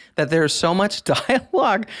sidekick, that there's so much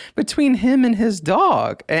dialogue between him and his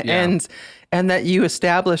dog. And that you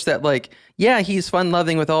establish that, like, yeah, he's fun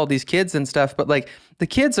loving with all these kids and stuff, but like the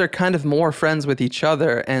kids are kind of more friends with each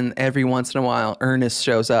other. And every once in a while, Ernest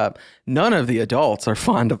shows up. None of the adults are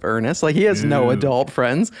fond of Ernest. Like, he has no adult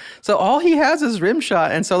friends. So all he has is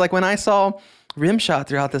Rimshot. And so, like, when I saw Rimshot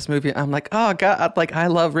throughout this movie, I'm like, oh God, like, I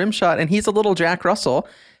love Rimshot. And he's a little Jack Russell.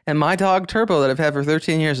 And my dog Turbo that I've had for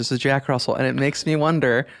 13 years, this is Jack Russell. And it makes me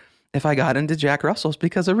wonder if I got into Jack Russell's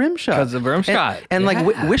because of Rimshot. Because of Rimshot. And like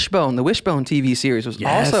Wishbone, the Wishbone TV series was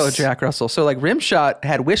also Jack Russell. So like Rimshot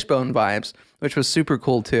had Wishbone vibes, which was super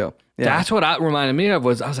cool too. Yeah. That's what it reminded me of. I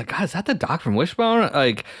was like, God, is that the dog from Wishbone?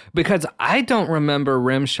 Like, because I don't remember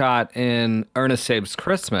Rimshot in Ernest Saves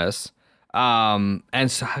Christmas. And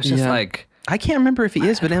so I was just like, I can't remember if he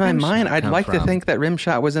is, but in my mind, I'd like to from? think that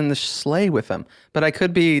Rimshot was in the sleigh with him. But I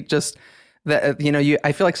could be just that, you know,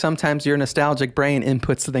 I feel like sometimes your nostalgic brain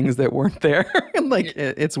inputs things that weren't there. Like,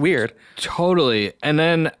 it's weird. Totally. And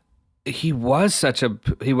then he was his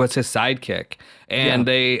sidekick. And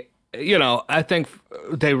they, you know, I think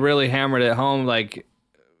they really hammered it home, like,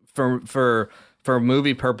 for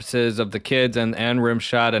movie purposes of the kids and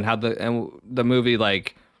Rimshot and how the movie,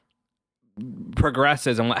 like,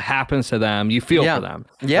 progresses and what happens to them. You feel for them.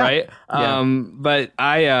 Yeah. Right? But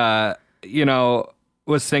I, you know,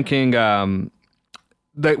 was thinking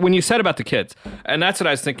that when you said about the kids, and that's what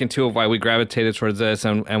I was thinking too of why we gravitated towards this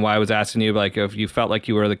and why I was asking you, like, if you felt like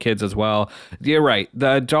you were the kids as well. You're right.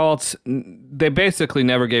 The adults, they basically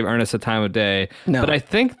never gave Ernest a time of day. No. But I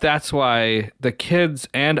think that's why the kids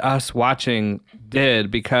and us watching did,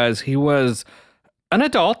 because he was an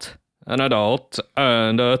adult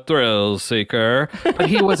and a thrill seeker, but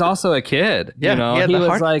he was also a kid. You know, he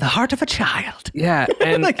was like the heart of a child. Yeah,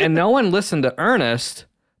 and and no one listened to Ernest,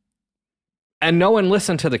 and no one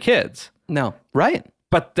listened to the kids. No, right?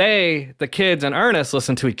 But the kids and Ernest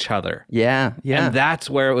listened to each other. Yeah, yeah. And that's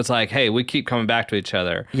where it was like, hey, we keep coming back to each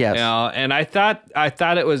other. Yes. You know, and I thought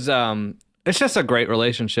it was it's just a great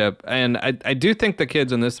relationship. And I do think the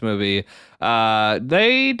kids in this movie,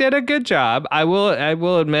 they did a good job. I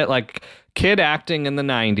will admit, like, kid acting in the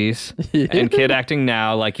 90s and kid acting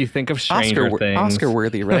now, like, you think of Stranger Things. Oscar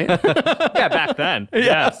worthy, right? Yeah, back then.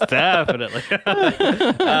 Yes, definitely.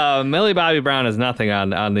 Millie Bobby Brown is nothing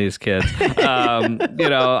on these kids. You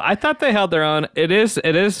know, I thought they held their own. It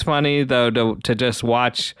is funny, though, to just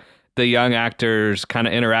watch the young actors kind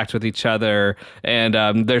of interact with each other. And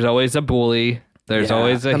there's always a bully. There's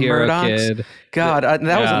always a hero kid. God, that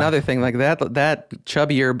was another thing. Like that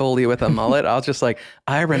chubbier bully with a mullet. I was just like,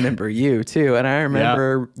 I remember you too, and I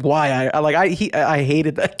remember why I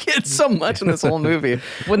hated that kid so much in this whole movie.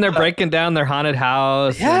 When they're breaking down their haunted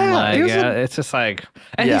house, and like, it's just like,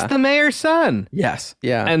 and he's the mayor's son. Yes,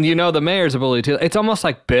 yeah, and you know the mayor's a bully too. It's almost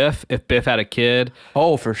like Biff if Biff had a kid.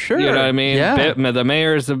 Oh, for sure. You know what I mean? Yeah. The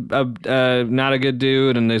mayor's not a good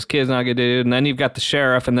dude, and his kid's not a good dude, and then you've got the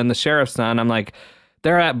sheriff, and then the sheriff's son. I'm like,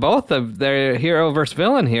 they're at both of their hero versus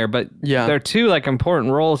villain here, but they're two, like,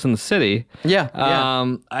 important roles in the city. Yeah.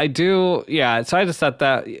 I do. Yeah. So I just thought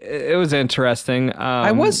that it was interesting.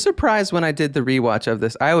 I was surprised when I did the rewatch of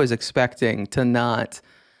this. I was expecting to not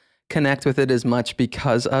connect with it as much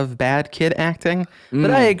because of bad kid acting, but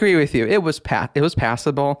I agree with you. It was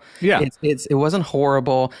passable. Yeah. It wasn't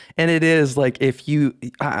horrible, and it is like, if you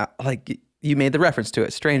like, you made the reference to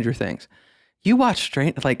it, Stranger Things. You watch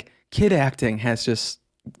kid acting has just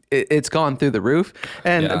it's gone through the roof.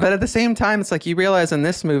 And but at the same time, it's like you realize in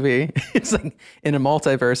this movie, it's like in a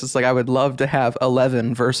multiverse, it's like I would love to have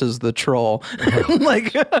 11 versus the troll.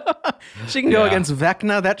 Like she can go against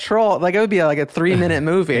Vecna, that troll. Like it would be like a 3-minute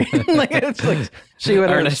movie. Like it's like she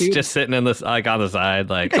would Ernest just sitting in this like on the side,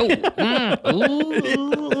 like ooh,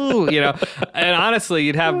 you know. And honestly,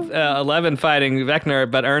 you'd have 11 fighting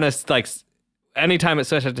Vecna, but Ernest like. Anytime it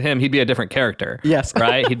switched to him, he'd be a different character. Yes.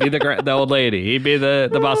 Right? He'd be the old lady. He'd be the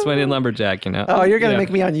Boswanian lumberjack, you know? Oh, you're going to make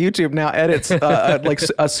me on YouTube now edit like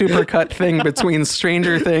a supercut thing between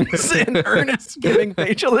Stranger Things and Ernest giving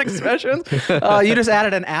facial expressions. You just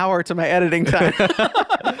added an hour to my editing time.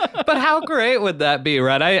 But how great would that be,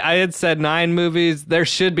 right? I had said 9 movies. There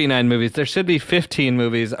should be 9 movies. There should be 15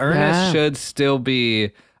 movies. Ernest should still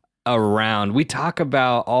be around. We talk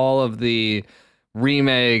about all of the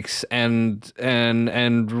remakes and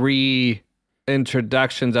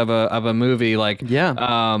reintroductions of a movie like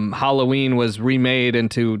Halloween was remade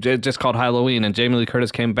into just called Halloween, and Jamie Lee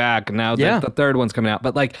Curtis came back, and now the third one's coming out.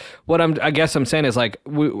 But like what I guess I'm saying is like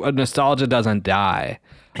nostalgia doesn't die.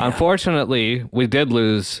 Unfortunately, we did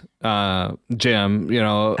lose Jim, you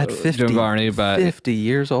know, at 50, Jim Varney, but 50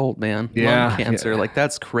 years old, man. Lung cancer, like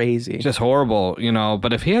that's crazy. Just horrible, you know.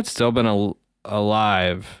 But if he had still been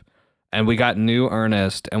alive, and we got new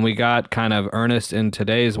Ernest, and we got kind of Ernest in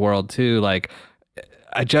today's world too, like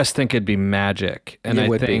I just think it'd be magic. And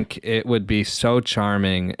I think it would be so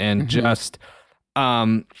charming. And just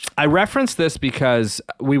I reference this because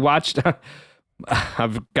we watched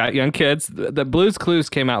I've got young kids. The Blue's Clues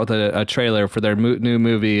came out with a trailer for their new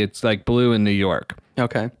movie. It's like Blue in New York.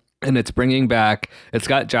 Okay. And it's bringing back, it's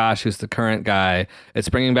got Josh, who's the current guy. It's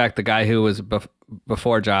bringing back the guy who was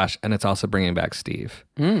before Josh, and it's also bringing back Steve.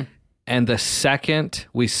 And the second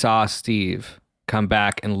we saw Steve come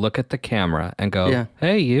back and look at the camera and go,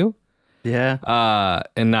 hey, you. Yeah.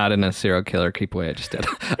 And not in a serial killer creep way I just did.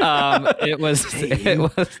 It was,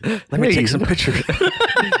 let me take some pictures.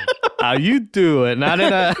 How you do it? Not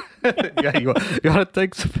in a, you want to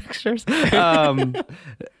take some pictures? I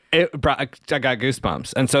got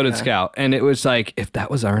goosebumps, and so did Scout. And it was like, if that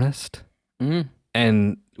was Ernest,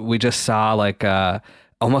 and we just saw like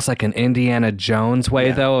almost like an Indiana Jones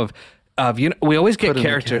way though of you know, we always get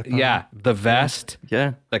character, the vest,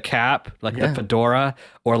 the cap, like the fedora,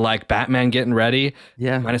 or like Batman getting ready,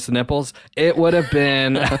 minus the nipples. It would have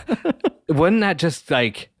been, wouldn't that just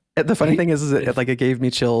like? The funny thing is it like it gave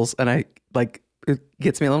me chills, and I like it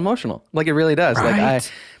gets me a little emotional, like it really does. Right.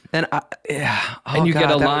 Like and you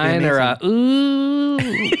get a line or a ooh,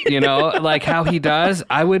 you know, like how he does.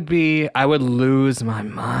 I would lose my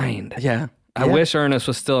mind. Yeah. I wish Ernest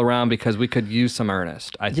was still around because we could use some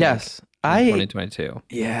Ernest. I think. Yes. 2022.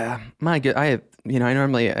 Yeah. My God. I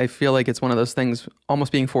feel like it's one of those things,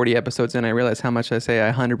 almost being 40 episodes in, I realize how much I say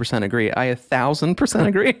I 100% agree. I 1,000%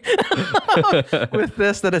 agree with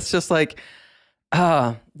this, that it's just like,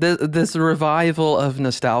 this revival of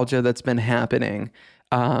nostalgia that's been happening.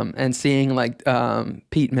 And seeing like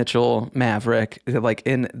Pete Mitchell, Maverick, like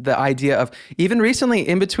in the idea of even recently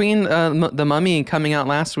in between The Mummy coming out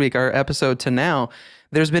last week, our episode, to now,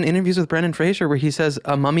 there's been interviews with Brendan Fraser where he says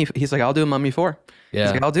a mummy. He's like, I'll do a Mummy 4. Yeah,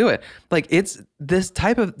 he's like, I'll do it. Like it's this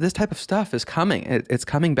type of stuff is coming. It's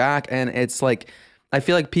coming back, and it's like I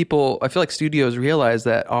feel like studios realize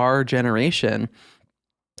that our generation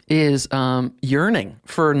is yearning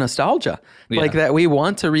for nostalgia, like that we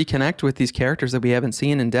want to reconnect with these characters that we haven't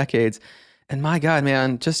seen in decades. And my God,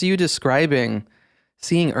 man, just you describing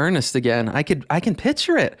seeing Ernest again, I can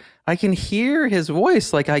picture it. I can hear his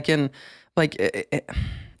voice. Like I can, like,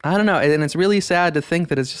 I don't know. And it's really sad to think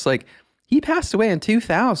that it's just like, he passed away in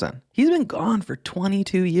 2000. He's been gone for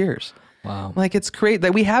 22 years. Wow. Like it's great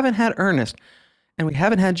that we haven't had Ernest. And we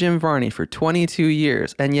haven't had Jim Varney for 22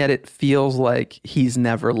 years, and yet it feels like he's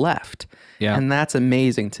never left. Yeah. And that's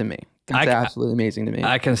amazing to me. That's absolutely amazing to me.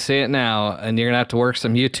 I can see it now, and you're going to have to work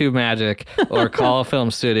some YouTube magic or call a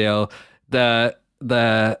film studio. The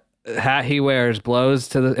hat he wears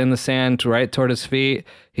blows in the sand right toward his feet.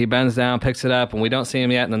 He bends down, picks it up, and we don't see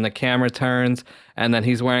him yet, and then the camera turns, and then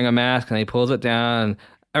he's wearing a mask, and he pulls it down, and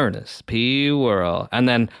Ernest P. Worrell, and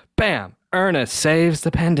then bam! Ernest saves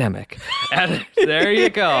the pandemic. And there you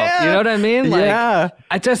go. Yeah. You know what I mean? Like, yeah.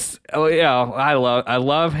 I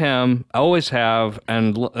love him. I always have.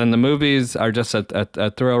 And the movies are just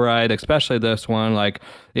a thrill ride, especially this one. Like,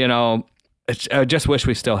 you know, I just wish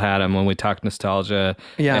we still had him when we talk nostalgia.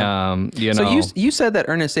 Yeah. So you said that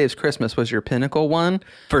Ernest Saves Christmas was your pinnacle one.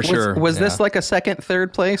 For sure. Was this like a second,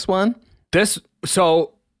 third place one? This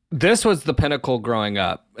was the pinnacle growing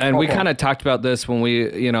up. And we kind of talked about this when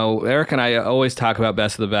Eric and I always talk about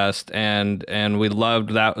Best of the Best, and we loved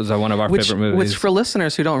that was one of our favorite movies. Which, for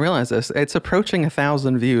listeners who don't realize this, it's approaching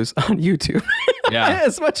 1,000 views on YouTube. Yeah.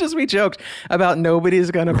 As much as we joked about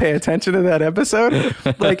nobody's going to pay attention to that episode,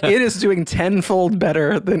 like it is doing tenfold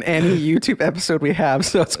better than any YouTube episode we have.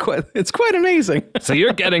 So it's quite amazing. So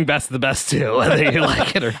you're getting Best of the Best too, whether you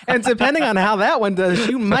like it or not. And depending on how that one does,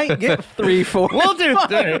 you might get 3, 4. We'll do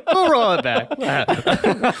 3. We'll roll it back.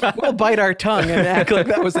 We'll bite our tongue and act like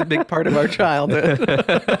that was a big part of our childhood.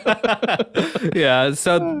 Yeah.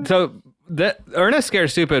 So that Ernest Scared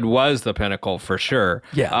Stupid was the pinnacle for sure.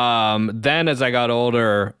 Yeah. Then as I got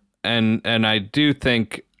older, and I do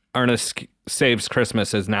think Ernest Saves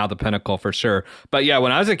Christmas is now the pinnacle for sure. But yeah,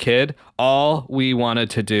 when I was a kid, all we wanted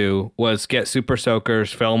to do was get super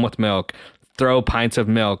soakers, fill them with milk, throw pints of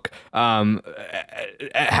milk,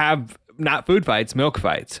 have not food fights, milk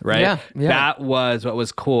fights, right? Yeah. That was what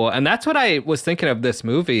was cool. And that's what I was thinking of this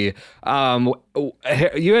movie.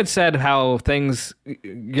 You had said how things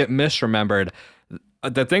get misremembered.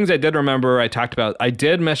 The things I did remember, I talked about, I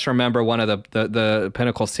did misremember one of the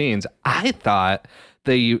pinnacle scenes. I thought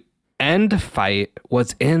the end fight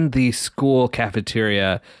was in the school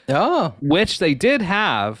cafeteria, which they did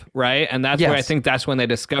have, right? And that's where I think that's when they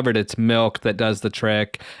discovered it's milk that does the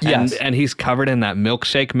trick. And he's covered in that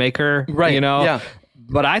milkshake maker, right? Yeah.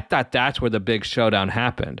 But I thought that's where the big showdown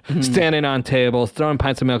happened. Standing on tables, throwing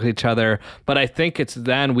pints of milk at each other. But I think it's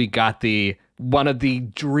then we got one of the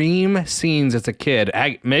dream scenes as a kid,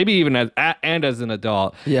 maybe even as an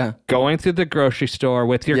adult. Yeah. Going through the grocery store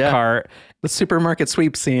with your cart. The supermarket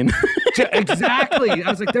sweep scene. Exactly. I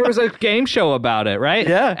was like, there was a game show about it, right?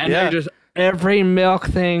 Yeah. And they're just every milk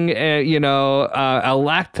thing, a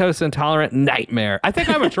lactose intolerant nightmare. I think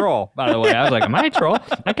I'm a troll, by the way. I was like, am I a troll?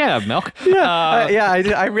 I can't have milk.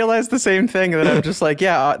 I realized the same thing, that I'm just like,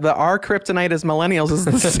 our kryptonite as millennials is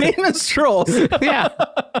the same as trolls. Yeah.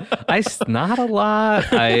 I snot a lot.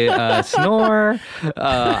 I snore.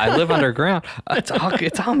 I live underground.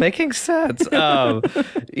 It's all making sense. So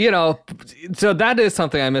that is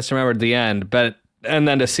something I misremembered at the end, and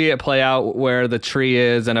then to see it play out where the tree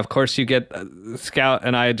is, and of course you get Scout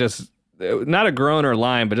and I just, not a groaner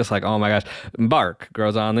line, but just like, oh my gosh, bark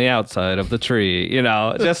grows on the outside of the tree,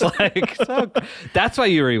 just like, so that's why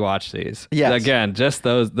you rewatch these. Yes. Again, just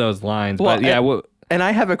those lines. Well, but yeah. And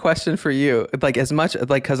I have a question for you, like as much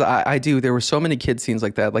like, because I do, there were so many kid scenes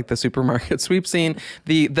like that, like the supermarket sweep scene,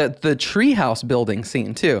 the treehouse building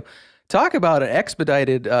scene too. Talk about an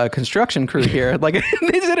expedited construction crew here. Like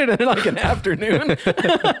they did it in like an afternoon.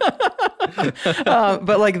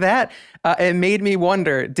 But like that, it made me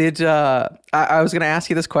wonder, I was going to ask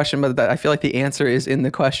you this question, but I feel like the answer is in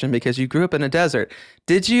the question because you grew up in a desert.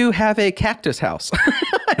 Did you have a cactus house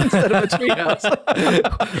instead of a tree house?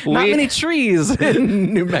 Not many trees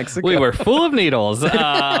in New Mexico. We were full of needles.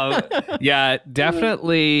 Yeah,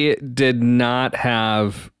 definitely did not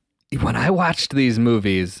have, when I watched these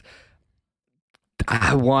movies,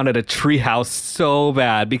 I wanted a treehouse so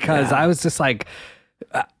bad because I was just like,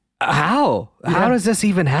 how does this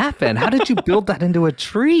even happen? How did you build that into a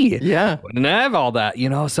tree? Yeah. Wouldn't have all that,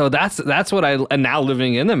 so that's what and now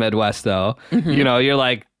living in the Midwest though, you're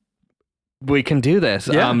like, we can do this.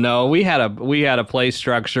 Yeah. No, we had a play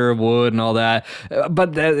structure of wood and all that,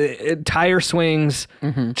 but tire swings,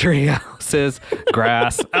 tree houses,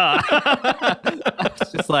 grass.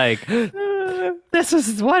 It's just like,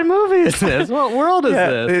 what movie is this? What world is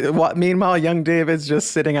this? Meanwhile, young David's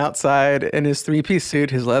just sitting outside in his 3-piece suit,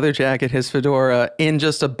 his leather jacket, his fedora, in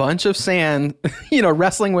just a bunch of sand,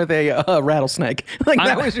 wrestling with a rattlesnake. Like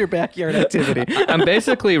that was your backyard activity. I'm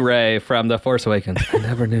basically Ray from The Force Awakens. I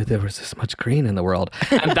never knew there was this much green in the world.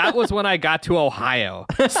 And that was when I got to Ohio.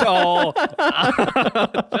 So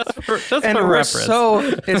just for reference. So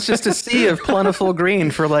it's just a sea of plentiful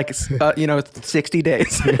green for 60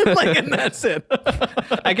 days. Like, and that's it.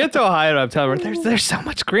 I get to Ohio and I'm telling her, there's so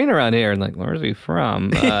much green around here. And like, where's he from?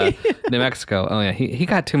 New Mexico. Oh yeah, he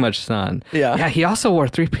got too much sun. Yeah. Yeah, he also wore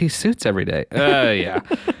 3-piece suits every day. Yeah.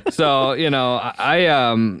 So,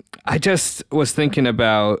 I just was thinking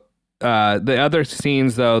about the other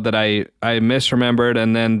scenes though that I misremembered,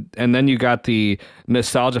 and then you got the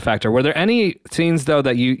nostalgia factor. Were there any scenes though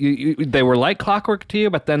that you they were like clockwork to you,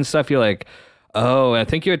 but then stuff you're like, oh, I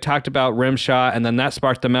think you had talked about rim shot, and then that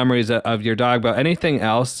sparked the memories of your dog. But anything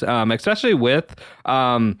else, especially with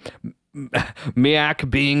Miak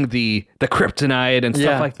being the kryptonite and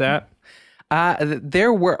stuff like that?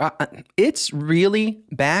 There were. It's really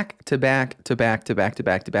back to back.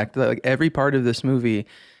 Like every part of this movie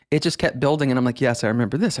it just kept building. And I'm like, yes, I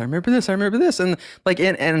remember this. I remember this. I remember this. And like,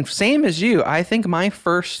 and same as you, I think my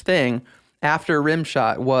first thing after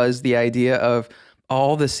Rimshot was the idea of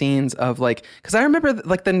all the scenes of like, because I remember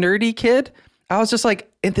like the nerdy kid. I was just like,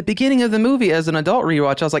 at the beginning of the movie as an adult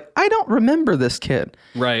rewatch, I was like, I don't remember this kid.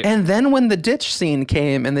 Right. And then when the ditch scene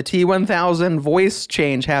came and the T-1000 voice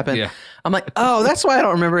change happened, I'm like, oh, that's why I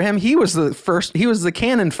don't remember him. He was the first, he was the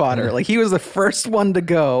cannon fodder. Like he was the first one to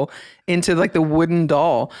go into like the wooden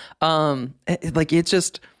doll. Like it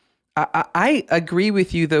just, I agree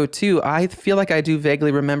with you though too. I feel like I do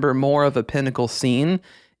vaguely remember more of a pinnacle scene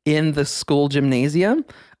in the school gymnasium.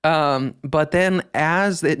 But then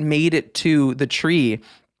as it made it to the tree,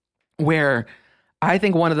 where I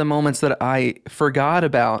think one of the moments that I forgot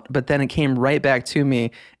about, but then it came right back to me,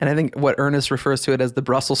 and I think what Ernest refers to it as the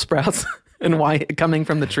Brussels sprouts and why coming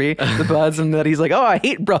from the tree, the buds, and that he's like, oh, I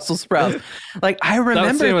hate Brussels sprouts. Like I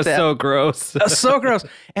remember that scene was so gross. So gross.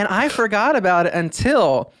 And I forgot about it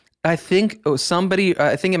until I think somebody,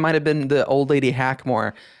 I think it might've been the old lady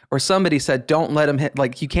Hackmore, or somebody said, don't let them hit,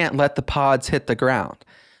 like you can't let the pods hit the ground.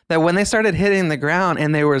 That when they started hitting the ground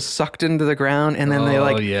and they were sucked into the ground, and then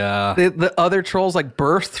the other trolls like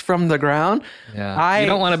burst from the ground. Yeah, you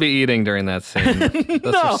don't want to be eating during that scene.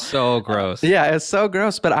 That's so gross. Yeah, it's so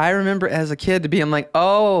gross. But I remember as a kid being like,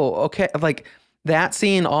 oh, okay, like that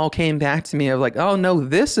scene all came back to me of like, oh no,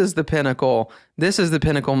 this is the pinnacle. This is the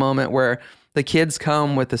pinnacle moment where the kids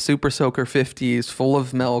come with the Super Soaker 50s full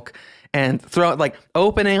of milk. And throw it, like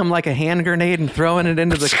opening them like a hand grenade and throwing it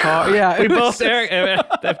into the car. Yeah, we both. Eric,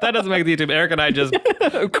 if that doesn't make the YouTube, Eric and I just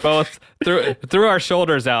both threw our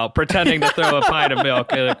shoulders out, pretending to throw a pint of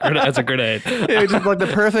milk as a grenade. It was just like the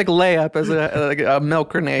perfect layup as a milk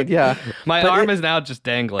grenade. Yeah, my arm is now just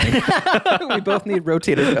dangling. We both need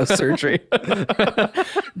rotator cuff surgery.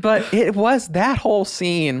 But it was that whole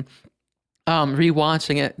scene.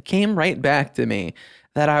 Rewatching it came right back to me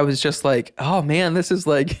that I was just like, oh man, this is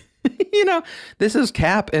like. You know, this is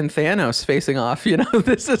Cap and Thanos facing off. You know,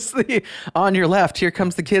 this is the on your left. Here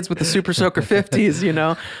comes the kids with the Super Soaker 50s. You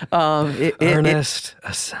know, Ernest,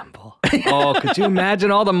 assemble. Oh, could you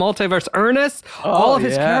imagine all the multiverse Ernest? All of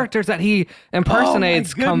his characters that he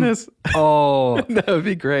impersonates come. Oh, that would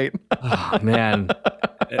be great. Oh man,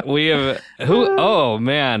 we have who? Oh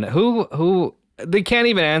man, who? They can't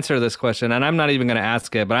even answer this question, and I'm not even going to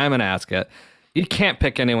ask it, but I'm going to ask it. You can't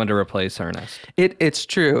pick anyone to replace Ernest. It's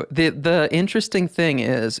true. The interesting thing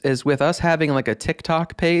is with us having like a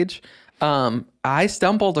TikTok page, I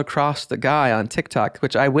stumbled across the guy on TikTok,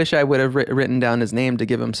 which I wish I would have written down his name to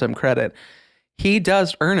give him some credit. He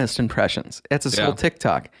does Ernest impressions. It's his whole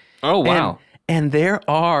TikTok. Oh, wow. And there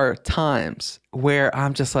are times where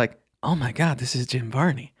I'm just like, oh my God, this is Jim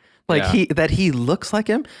Varney. Like he looks like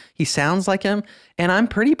him, he sounds like him, and I'm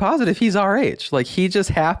pretty positive he's our age. Like he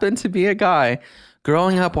just happened to be a guy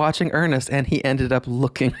growing up watching Ernest, and he ended up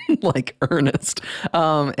looking like Ernest.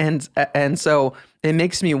 And so it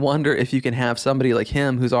makes me wonder if you can have somebody like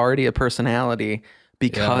him who's already a personality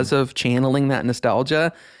because of channeling that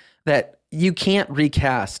nostalgia, that you can't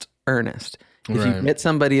recast Ernest. If you get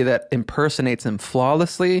somebody that impersonates him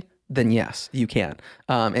flawlessly, then yes, you can.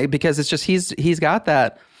 Because it's just he's got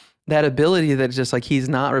that ability that just like he's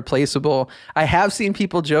not replaceable. I have seen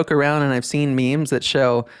people joke around, and I've seen memes that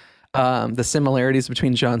show the similarities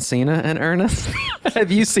between John Cena and Ernest.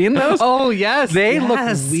 Have you seen those? Oh yes, they look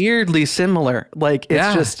weirdly similar. Like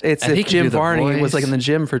it's it's if Jim Varney was like in the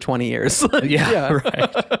gym for 20 years.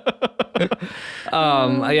 Right.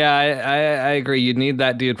 I agree. You need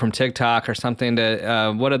that dude from TikTok or something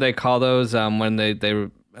to what do they call those when they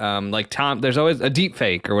like Tom, there's always a deep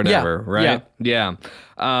fake or whatever, right? Yeah.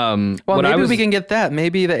 Well, maybe we can get that.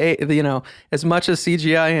 Maybe as much as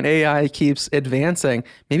CGI and AI keeps advancing,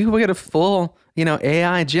 maybe we'll get a full,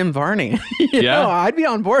 AI Jim Varney. you know, I'd be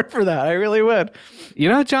on board for that. I really would.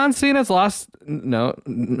 John Cena's lost. No,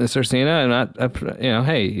 Mr. Cena, not.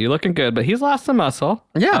 Hey, you're looking good, but he's lost some muscle.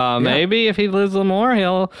 Yeah. Maybe if he lives a little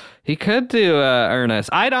more, he could do Ernest.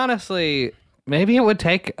 I'd honestly. Maybe it would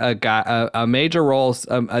take a guy, a major role,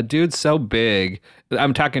 a dude so big.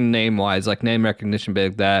 I'm talking name wise, like name recognition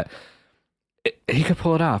big, that he could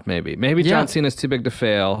pull it off. Maybe John Cena's too big to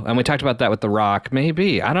fail, and we talked about that with The Rock.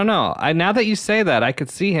 Maybe, I don't know. Now that you say that, I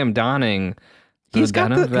could see him donning. He's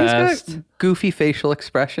got goofy facial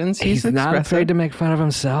expressions. He's not afraid to make fun of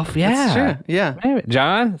himself. Yeah, that's true. Yeah, maybe.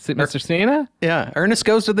 John, Mr. Cena. Yeah, Ernest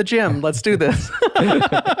goes to the gym. Let's do this.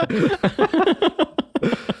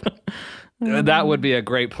 That would be a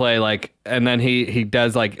great play. Like, and then he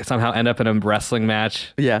does like somehow end up in a wrestling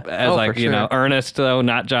match. Yeah. As like, you know, Ernest though,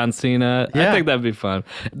 not John Cena. Yeah. I think that'd be fun.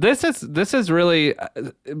 This is really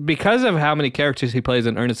because of how many characters he plays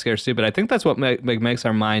in Ernest Scared Stupid. I think that's what makes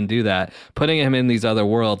our mind do that. Putting him in these other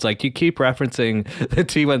worlds. Like you keep referencing the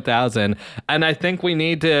T-1000, and I think we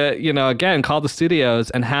need to, you know, again, call the studios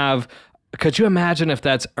and have. Could you imagine if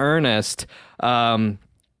that's Ernest?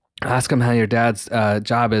 Ask him how your dad's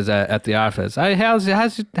job is at the office. Dad,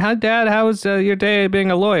 how was your day being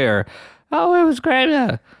a lawyer? Oh, it was great.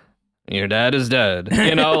 Your dad is dead.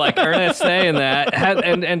 You know, like Ernest saying that.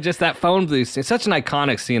 And just that phone booth. It's such an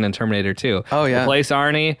iconic scene in Terminator 2. Oh, yeah. Replace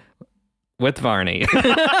Arnie with Varney.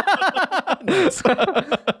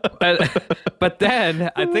 But then,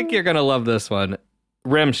 I think you're going to love this one.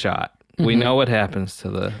 Rim shot. We know what happens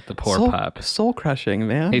to the poor pup. Soul crushing,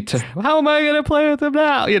 man. How am I going to play with him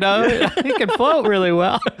now? You know, he can float really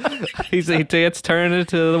well. He gets turned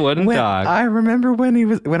into the wooden dog. I remember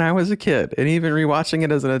when I was a kid, and even rewatching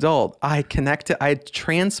it as an adult, I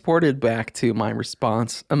transported back to my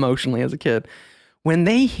response emotionally as a kid. When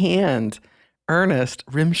they hand Ernest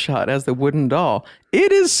Rimshot as the wooden doll,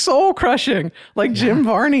 it is soul crushing. Like Jim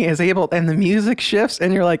Varney is able, and the music shifts,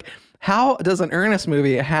 and you're like, how does an Ernest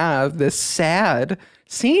movie have this sad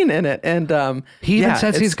scene in it? And he even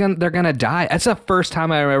says they're gonna die. That's the first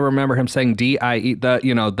time I ever remember him saying D-I-E,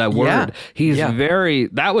 that word. He's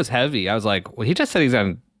that was heavy. I was like, well, he just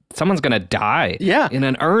said someone's gonna die. Yeah. In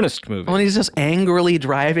an Ernest movie. When he's just angrily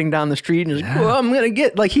driving down the street and just, well, I'm gonna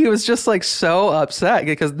get, like, he was just like so upset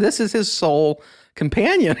because this is his soul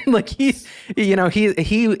companion. Like he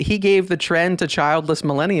gave the trend to childless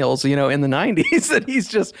millennials, you know, in the 90s, that he's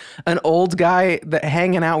just an old guy that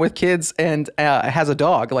hanging out with kids and has a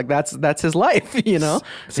dog. Like that's his life, you know?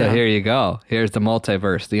 So here you go. Here's the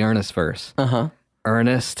multiverse, the Ernest verse.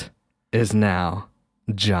 Ernest is now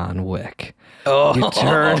John Wick. Oh, you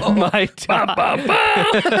turned my dog.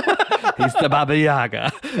 He's the Baba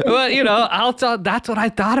Yaga. Well, you know, that's what I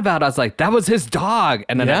thought about. I was like, that was his dog.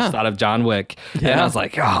 And then I just thought of John Wick. Yeah. And I was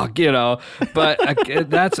like, oh, you know, but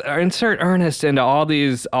that's insert Ernest into all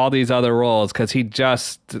these other roles, because he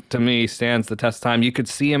just, to me, stands the test of time. You could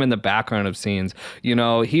see him in the background of scenes. You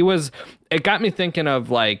know, it got me thinking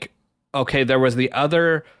of like, okay, there was the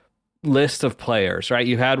other list of players, right?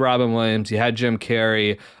 You had Robin Williams, you had Jim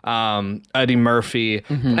Carrey, Eddie Murphy,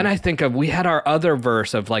 and I think we had our other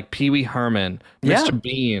verse of like Pee Wee Herman, Mr.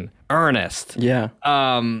 Bean, Ernest,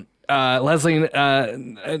 Leslie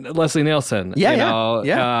Nielsen,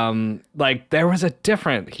 like there was a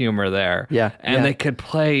different humor there, and they could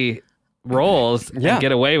play roles and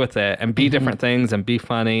get away with it and be different things and be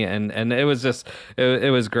funny, and it was just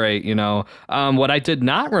it was great, you know. What I did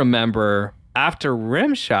not remember after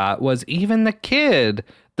Rimshot was even the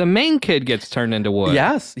main kid gets turned into wood.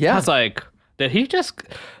 Yes, yeah. I was like, did he just,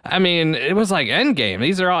 I mean, it was like Endgame.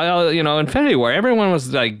 These are all, you know, Infinity War. Everyone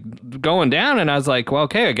was like going down, and I was like, well,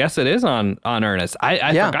 okay, I guess it is on Ernest.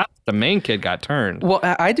 I forgot the main kid got turned. Well,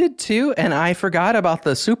 I did too, and I forgot about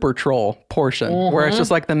the Super Troll portion, where it's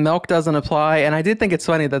just like the milk doesn't apply. And I did think it's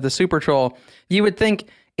funny that the Super Troll, you would think,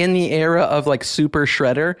 in the era of like Super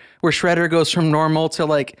Shredder, where Shredder goes from normal to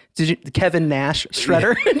like Kevin Nash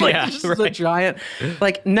Shredder, just a giant.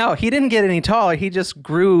 Like, no, he didn't get any taller. He just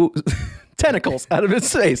grew tentacles out of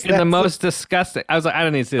his face. The most disgusting. I was like, I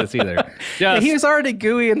don't need to see this either. He was already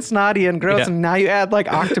gooey and snotty and gross, and now you add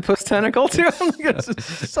like octopus tentacle to him. Like, it's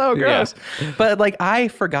just so gross. But like, I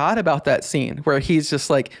forgot about that scene where he's just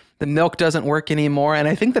like, the milk doesn't work anymore, and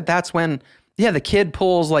I think that's when. Yeah, the kid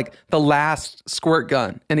pulls like the last squirt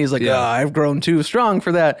gun, and he's like, I've grown too strong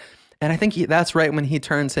for that. And I think that's right when he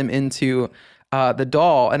turns him into the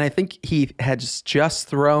doll. And I think he had just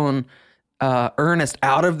thrown Ernest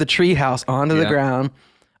out of the treehouse onto the ground.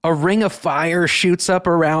 A ring of fire shoots up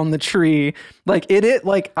around the tree. Like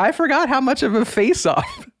like I forgot how much of a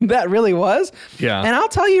face-off that really was. Yeah. And I'll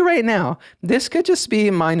tell you right now, this could just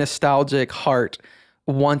be my nostalgic heart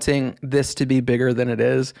wanting this to be bigger than it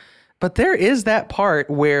is. But there is that part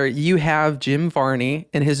where you have Jim Varney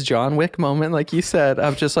in his John Wick moment, like you said,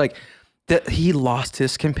 of just like that he lost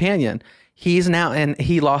his companion. And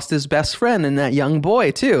he lost his best friend and that young boy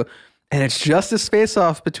too. And it's just this face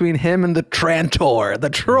off between him and the Trantor, the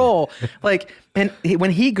troll. Like, and when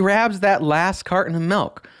he grabs that last carton of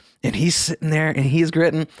milk and he's sitting there and he's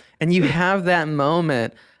gritting, and you have that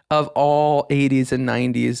moment of all 80s and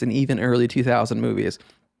 90s and even early 2000 movies,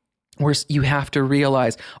 where you have to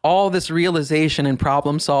realize all this realization and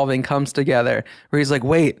problem solving comes together, where he's like,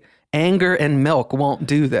 wait, anger and milk won't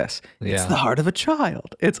do this. It's the heart of a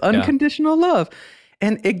child. It's unconditional love.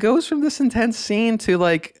 And it goes from this intense scene to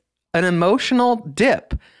like an emotional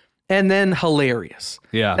dip and then hilarious.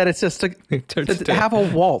 Yeah. That it's just to have a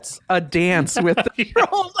waltz, a dance with the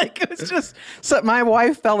troll. Like, it was just, so my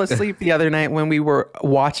wife fell asleep the other night when we were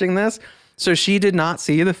watching this. So she did not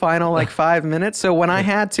see the final 5 minutes. So when I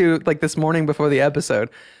had to, this morning before the episode,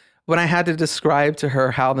 when I had to describe to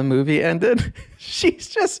her how the movie ended, she's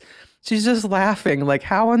just laughing. Like,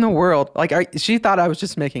 how in the world? She thought I was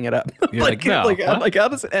just making it up. You're no. How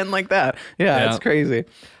does it end like that? Yeah, it's crazy.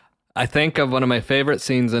 I think of one of my favorite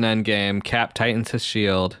scenes in Endgame. Cap tightens his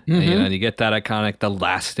shield. And you get that iconic, the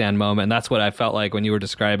last stand moment. And that's what I felt like when you were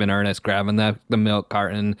describing Ernest grabbing the milk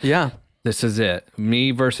carton. Yeah. This is it.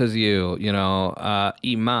 Me versus you, what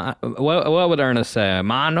would Ernest say?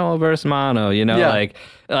 Mano versus mano,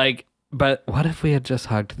 but what if we had just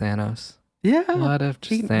hugged Thanos? Yeah. What if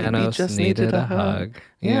Thanos just needed a hug?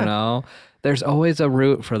 There's always a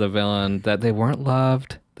root for the villain that they weren't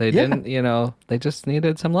loved. They didn't, they just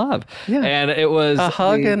needed some love. Yeah. And it was a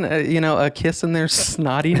hug and, a kiss in their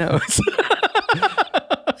snotty nose.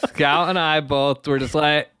 Scout and I both were just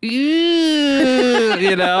like, when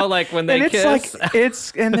they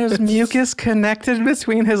kiss. And there's mucus connected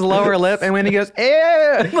between his lower lip, and when he goes,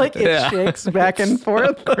 it shakes back and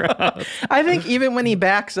forth. I think even when he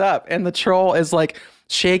backs up and the troll is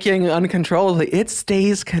shaking uncontrollably, it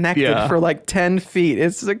stays connected for 10 feet.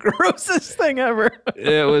 It's the grossest thing ever.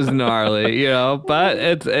 It was gnarly,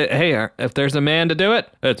 but hey, if there's a man to do it,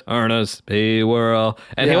 it's Ernest P. Worrell.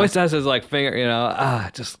 And he always does his finger,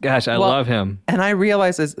 I love him. And I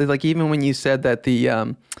realized even when you said that the,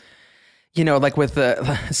 with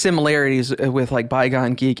the similarities with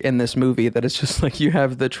Bygone Geek in this movie, that it's just you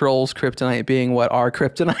have the trolls' kryptonite being what our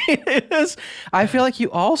kryptonite is. I feel like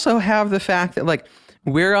you also have the fact that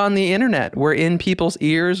we're on the internet. We're in people's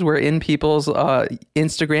ears. We're in people's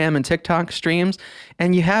Instagram and TikTok streams.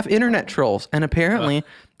 And you have internet trolls. And apparently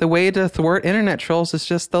the way to thwart internet trolls is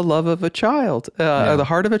just the love of a child, or the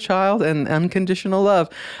heart of a child, and unconditional love.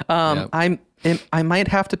 I might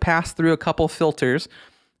have to pass through a couple filters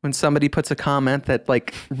when somebody puts a comment that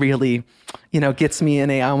really, gets me in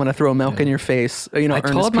I want to throw milk in your face. I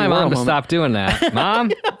told my mom to stop doing that.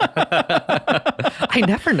 Mom, I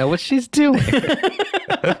never know what she's doing.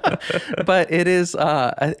 But it is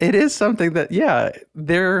something that,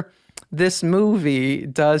 this movie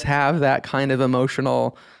does have that kind of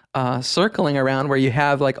emotional circling around where you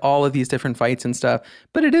have all of these different fights and stuff.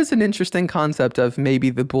 But it is an interesting concept of maybe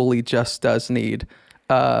the bully just does need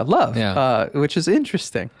love, which is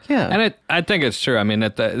interesting. Yeah. And I think it's true. I mean,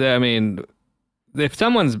 if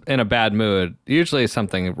someone's in a bad mood, usually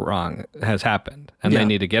something wrong has happened and they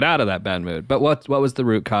need to get out of that bad mood. But what was the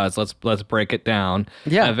root cause? Let's break it down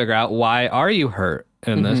and figure out, why are you hurt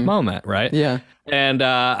in this moment, right? Yeah. And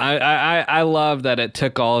I love that it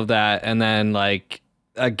took all of that, and then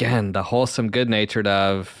again, the wholesome good-natured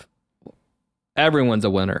of everyone's a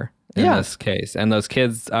winner in this case, and those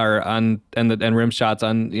kids are and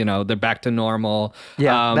Rimshot's they're back to normal.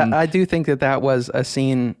 Yeah, I do think that was a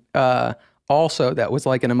scene also that was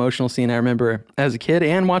an emotional scene. I remember as a kid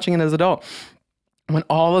and watching it as an adult, when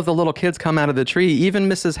all of the little kids come out of the tree, even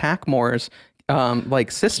Mrs. Hackmore's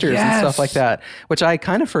sisters and stuff like that, which I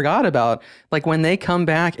kind of forgot about. When they come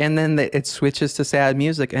back and then it switches to sad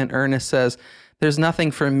music, and Ernest says, "There's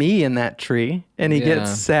nothing for me in that tree," and he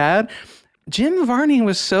gets sad. Jim Varney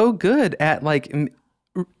was so good at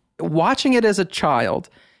watching it as a child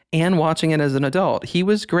and watching it as an adult. He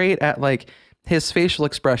was great at his facial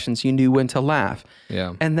expressions. You knew when to laugh.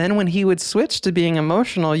 Yeah. And then when he would switch to being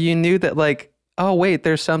emotional, you knew that oh wait,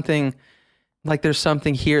 there's something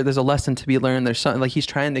here. There's a lesson to be learned. There's something he's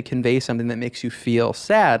trying to convey something that makes you feel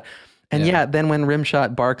sad. And then when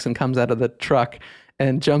Rimshot barks and comes out of the truck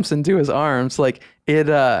and jumps into his arms,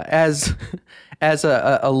 as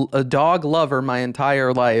a dog lover my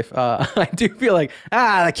entire life, I do feel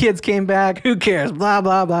the kids came back. Who cares? Blah,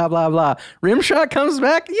 blah, blah, blah, blah. Rimshot comes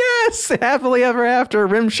back. Yes. Happily ever after.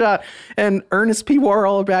 Rimshot and Ernest P.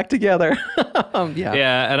 Worrell are back together.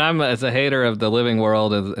 Yeah. And I'm, as a hater of the living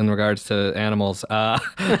world in regards to animals,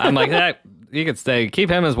 I'm you could stay. Keep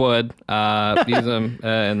him as wood. Use him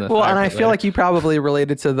in the. Well, and I feel like you probably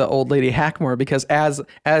related to the old lady Hackmore, because as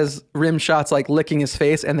Rimshot's licking his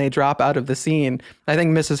face and they drop out of the scene, I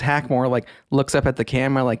think Mrs. Hackmore looks up at the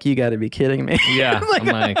camera you got to be kidding me. Yeah,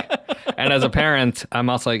 I'm and as a parent, I'm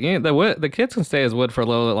also the kids can stay as wood for a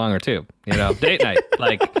little bit longer too. Date night.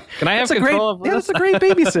 Can I have control of this? Yeah, it's a great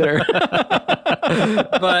babysitter.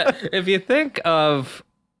 But if you think of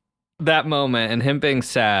that moment and him being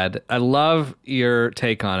sad, I love your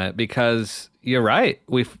take on it because you're right.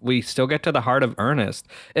 We still get to the heart of Ernest.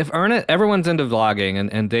 If Ernest, everyone's into vlogging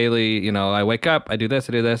and daily, I wake up, I do this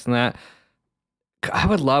and that. I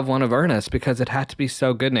would love one of Ernest because it had to be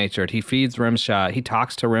so good-natured. He feeds Rimshot. He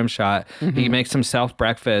talks to Rimshot. He makes himself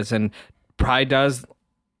breakfast and probably does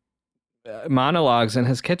monologues in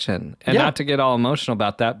his kitchen. And not to get all emotional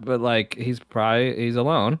about that, but like he's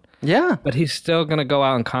alone. Yeah. But he's still going to go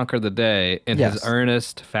out and conquer the day in his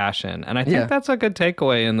earnest fashion. And I think that's a good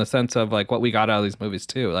takeaway in the sense of like what we got out of these movies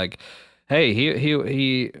too. Like, hey,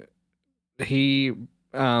 he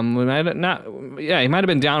might have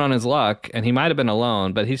been down on his luck and he might have been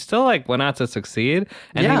alone, but he still like went out to succeed,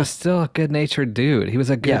 and he was still a good-natured dude. He was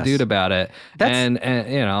a good dude about it. And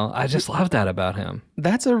I just love that about him.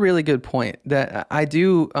 That's a really good point that I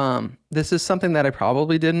do. This is something that I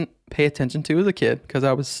probably didn't pay attention to as a kid because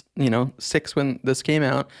I was, 6 when this came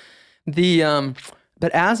out.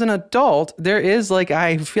 But as an adult, there is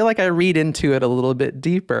I feel like I read into it a little bit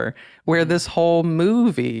deeper where this whole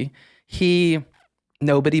movie,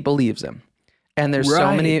 nobody believes him. And there's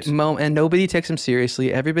so many moments, and nobody takes him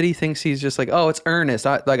seriously. Everybody thinks he's just like, oh, it's Ernest.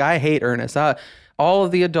 I hate Ernest. All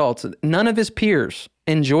of the adults, none of his peers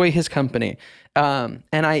enjoy his company.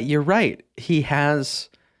 You're right.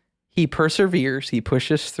 He perseveres. He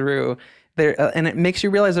pushes through there. And it makes you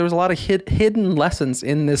realize there was a lot of hidden lessons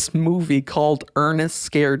in this movie called Ernest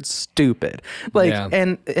Scared Stupid.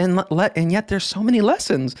 And yet there's so many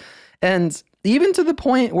lessons. And even to the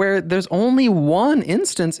point where there's only one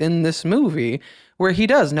instance in this movie where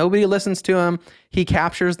nobody listens to him. He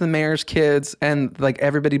captures the mayor's kids and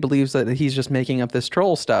everybody believes that he's just making up this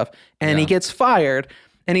troll stuff. And he gets fired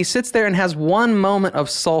and he sits there and has one moment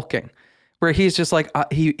of sulking where he's just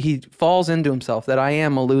he falls into himself that I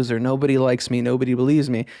am a loser. Nobody likes me. Nobody believes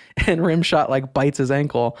me. And Rimshot bites his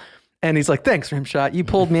ankle. And he's like, thanks, Rimshot. You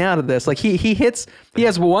pulled me out of this. He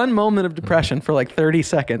has one moment of depression for 30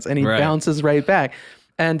 seconds and he bounces right back.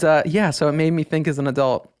 And so it made me think as an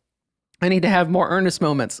adult, I need to have more Ernest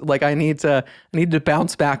moments. I need to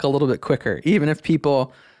bounce back a little bit quicker, even if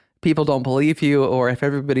people don't believe you or if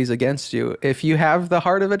everybody's against you. If you have the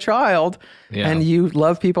heart of a child and you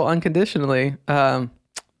love people unconditionally,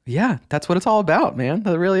 that's what it's all about, man.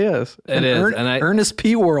 It really is. It is. Ernest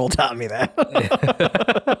P world taught me that.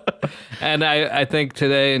 And I think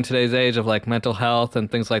today, in today's age of mental health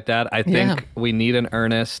and things like that, I think we need an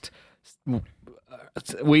Ernest.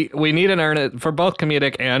 We need an Ernest for both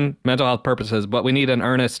comedic and mental health purposes, but we need an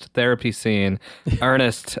Ernest therapy scene.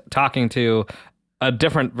 Ernest talking to a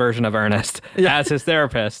different version of Ernest as his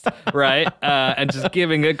therapist, right? And just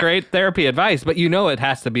giving a great therapy advice, but it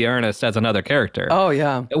has to be Ernest as another character. Oh,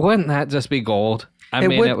 yeah. Wouldn't that just be gold?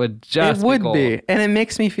 It would just be gold. And it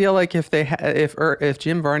makes me feel like if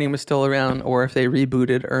Jim Varney was still around or if they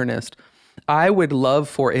rebooted Ernest, I would love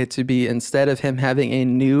for it to be, instead of him having a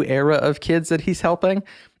new era of kids that he's helping,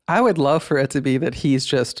 I would love for it to be that he's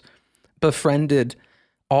just befriended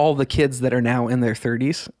all the kids that are now in their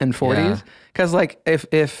 30s and 40s. Because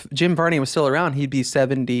if Jim Varney was still around, he'd be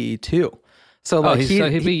 72. So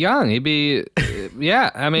he'd be young. He'd be,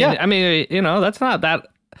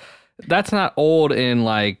 that's not old in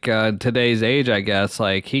today's age, I guess.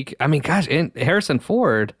 Harrison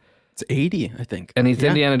Ford, it's 80, I think. And he's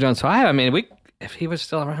Indiana Jones 5. If he was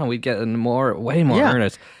still around, we'd get way more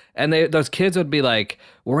Ernest. And those kids would be like,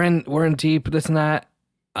 we're in deep, this and that.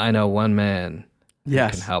 I know one man.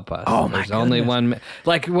 Yes. Who can help us. Oh, there's only one man.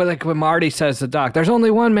 Like when Marty says to Doc, there's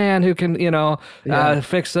only one man who can,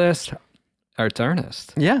 fix this. Or it's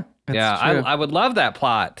Ernest. Yeah. True. I would love that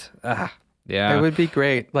plot. Yeah. It would be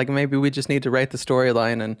great. Maybe we just need to write the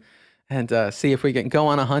storyline and see if we can go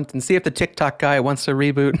on a hunt and see if the TikTok guy wants to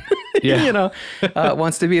reboot,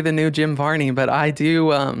 wants to be the new Jim Varney. But I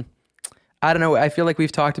do, I don't know. I feel like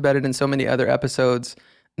we've talked about it in so many other episodes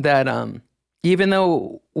that, even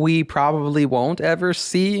though we probably won't ever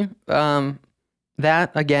see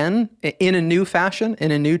that again in a new fashion,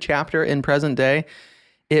 in a new chapter in present day,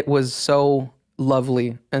 it was so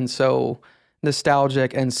lovely and so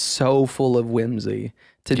nostalgic and so full of whimsy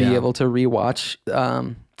to be able to rewatch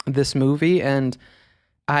this movie. And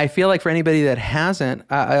I feel like for anybody that hasn't,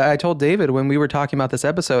 I told David when we were talking about this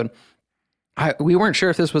episode, we weren't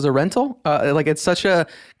sure if this was a rental. It's such a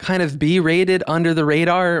kind of B-rated, under the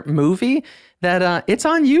radar movie that it's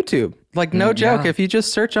on YouTube. No joke. If you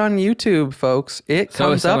just search on YouTube, folks, it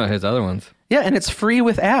comes up. Some of his other ones. Yeah, and it's free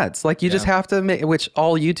with ads. You just have to make, which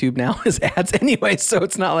all YouTube now is ads anyway, so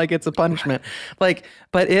it's not like it's a punishment. But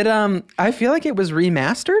it, I feel like it was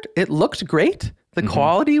remastered. It looked great. The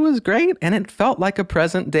quality was great, and it felt like a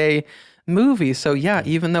present day movie. So yeah,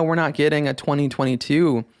 even though we're not getting a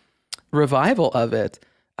 2022 revival of it,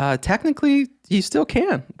 technically you still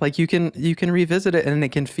can. Like you can revisit it and it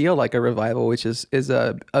can feel like a revival, which is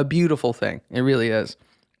a beautiful thing. It really is.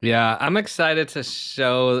 Yeah, I'm excited to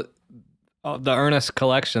show the Ernest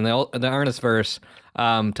collection, the Ernest verse,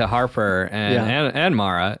 to Harper and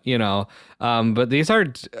Mara, you know. But these are,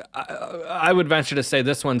 I would venture to say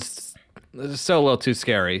this one's so a little too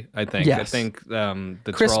scary, I think. Yes. I think the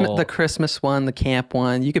The Christmas one, the camp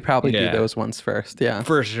one, you could probably do those ones first. Yeah.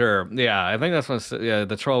 For sure. Yeah, I think this one's,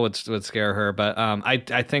 the troll would scare her. But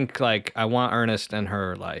I think, like, I want Ernest in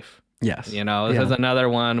her life. Yes. You know, this is another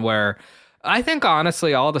one where I think,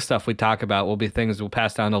 honestly, all the stuff we talk about will be things we'll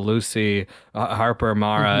pass down to Lucy, Harper,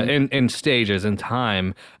 Mara, in stages, in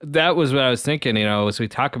time. That was what I was thinking, you know, as we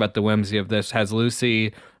talk about the whimsy of this.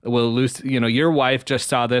 Will Lucy, you know, your wife just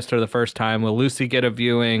saw this for the first time. Will Lucy get a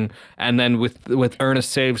viewing? And then with Ernest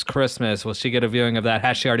Saves Christmas, will she get a viewing of that?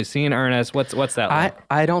 Has she already seen Ernest? What's that like?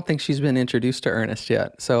 I don't think she's been introduced to Ernest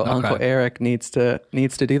yet. So Uncle Eric needs to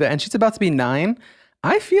do that. And she's about to be 9.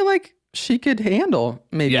 I feel like she could handle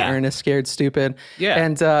maybe Ernest Scared Stupid. Yeah.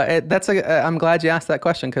 And I'm glad you asked that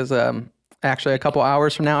question, because actually a couple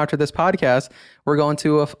hours from now after this podcast, we're going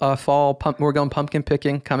to a fall we're going pumpkin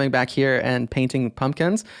picking, coming back here and painting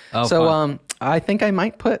pumpkins. Oh, so fun. I think I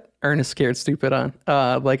might put Ernest Scared Stupid on.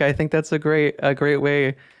 Like, I think that's a great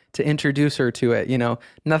way to introduce her to it. You know,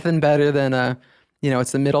 nothing better than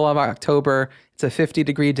it's the middle of October. It's a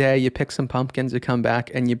 50-degree day. You pick some pumpkins, you come back,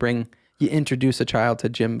 and you introduce a child to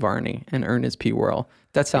Jim Varney and Ernest P. Worrell.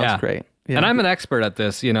 That sounds great. Yeah. And I'm an expert at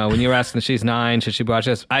this. You know, when you were asking, she's 9, should she watch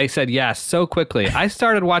this? I said yes so quickly. I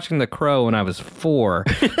started watching The Crow when I was 4.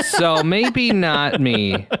 So maybe not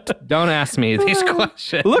me. Don't ask me these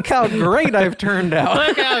questions. Look how great I've turned out.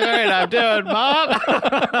 Look how great I'm doing, Mom.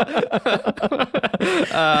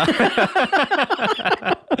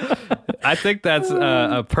 I think that's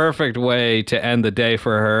a perfect way to end the day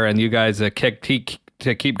for her, and you guys to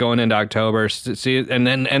keep going into October, see, and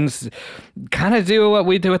kind of do what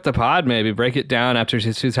we do with the pod. Maybe break it down after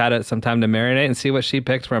she's had it some time to marinate and see what she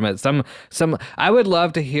picks from it. I would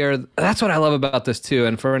love to hear. That's what I love about this too.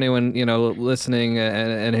 And for anyone, you know, listening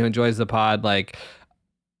and who enjoys the pod, like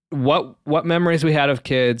what memories we had of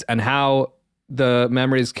kids and how the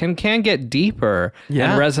memories can get deeper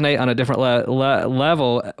and resonate on a different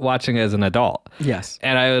level watching as an adult. Yes.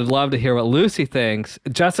 And I would love to hear what Lucy thinks,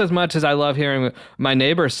 just as much as I love hearing my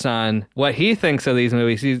neighbor's son, what he thinks of these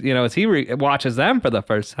movies. As he watches them for the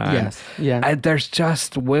first time. Yes. Yeah. There's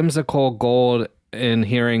just whimsical gold in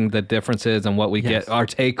hearing the differences and what we get, our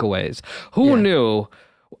takeaways. Who knew?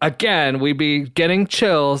 Again, we'd be getting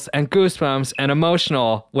chills and goosebumps and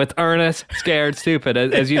emotional with Ernest Scared Stupid,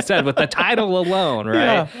 as you said, with the title alone, right?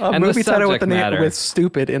 Yeah, a movie title with the name with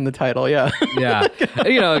stupid in the title, yeah. Yeah.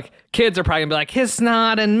 Kids are probably gonna be like, his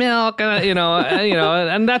snot and milk,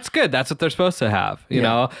 and that's good. That's what they're supposed to have. You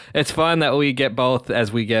know, it's fun that we get both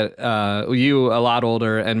as we get you a lot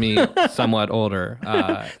older and me somewhat older.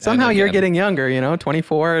 Somehow you're getting younger,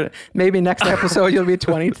 24. Maybe next episode you'll be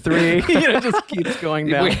 23. It just keeps going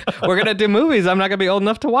down. We're going to do movies I'm not going to be old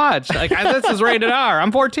enough to watch. Like, this is rated R.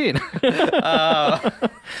 I'm 14.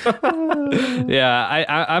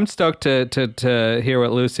 I'm stoked to hear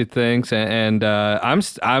what Lucy thinks. And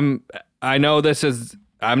I know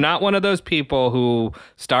I'm not one of those people who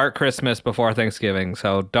start Christmas before Thanksgiving.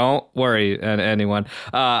 So don't worry, anyone.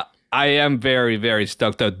 I am very, very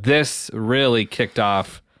stoked, though. This really kicked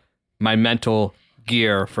off my mental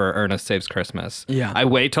gear for Ernest Saves Christmas. Yeah. I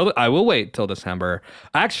will wait till December.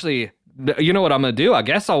 Actually, you know what I'm going to do? I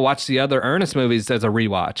guess I'll watch the other Ernest movies as a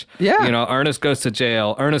rewatch. Yeah. Ernest Goes to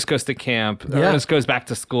Jail, Ernest Goes to Camp, Ernest Goes Back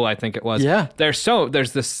to School, I think it was. Yeah. There's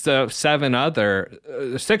this 6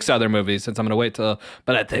 other movies, since I'm going to wait till,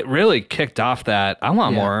 but it really kicked off that I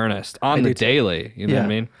want more Ernest on the daily. You know what I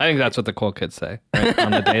mean? I think that's what the cool kids say, right?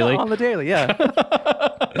 On the daily. On the daily, yeah.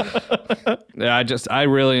 Yeah, I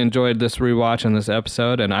really enjoyed this rewatch and this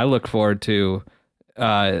episode, and I look forward to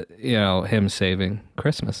him saving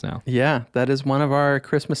Christmas now. Yeah, that is one of our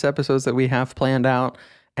Christmas episodes that we have planned out.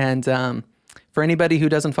 And for anybody who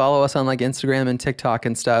doesn't follow us on like Instagram and TikTok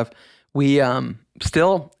and stuff, we it's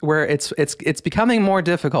becoming more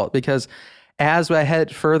difficult because as I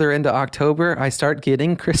head further into October, I start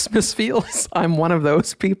getting Christmas feels. I'm one of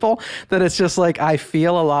those people that it's just like I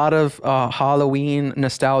feel a lot of Halloween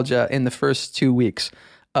nostalgia in the first 2 weeks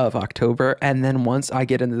of October. And then once I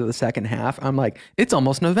get into the second half, I'm like, it's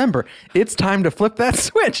almost November. It's time to flip that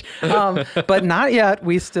switch. But not yet.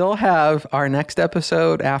 We still have our next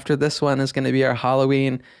episode after this one is going to be our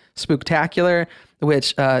Halloween Spooktacular,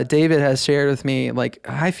 which David has shared with me. Like,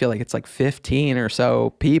 I feel like it's like 15 or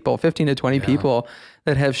so people, 15 to 20 people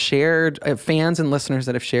that have shared, fans and listeners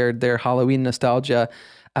that have shared their Halloween nostalgia.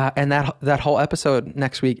 And that whole episode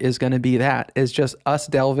next week is going to be is just us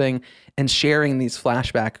delving and sharing these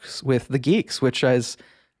flashbacks with the geeks, which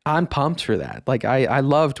I'm pumped for that. Like, I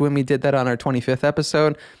loved when we did that on our 25th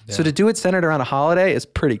episode. Yeah. So to do it centered around a holiday is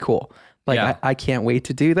pretty cool. Like, I can't wait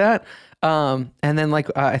to do that. And then, like,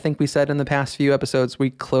 I think we said in the past few episodes,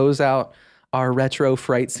 we close out our Retro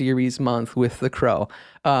Fright Series month with The Crow,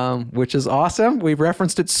 which is awesome. We've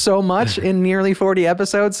referenced it so much in nearly 40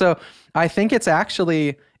 episodes. So I think it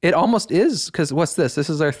almost is, because what's this? This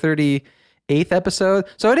is our 38th episode.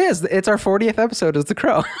 So it's our 40th episode is The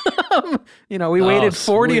Crow. We waited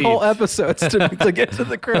 40 whole episodes to get to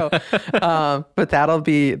The Crow. But that'll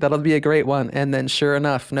be a great one. And then sure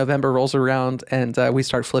enough, November rolls around and we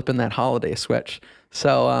start flipping that holiday switch.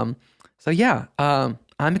 So yeah,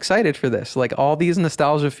 I'm excited for this. Like, all these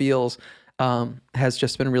nostalgia feels has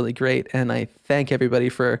just been really great. And I thank everybody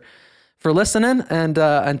for listening. And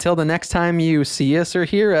until the next time you see us or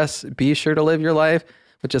hear us, be sure to live your life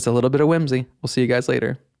with just a little bit of whimsy. We'll see you guys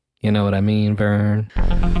later. You know what I mean, Vern.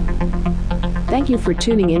 Thank you for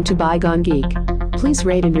tuning in to Bygone Geek. Please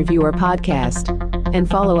rate and review our podcast and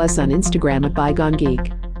follow us on Instagram at Bygone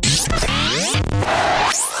Geek.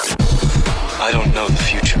 I don't know the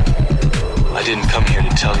future. I didn't come here to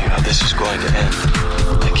tell you how this is going to end.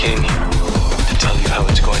 I came here to tell you how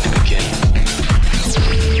it's going to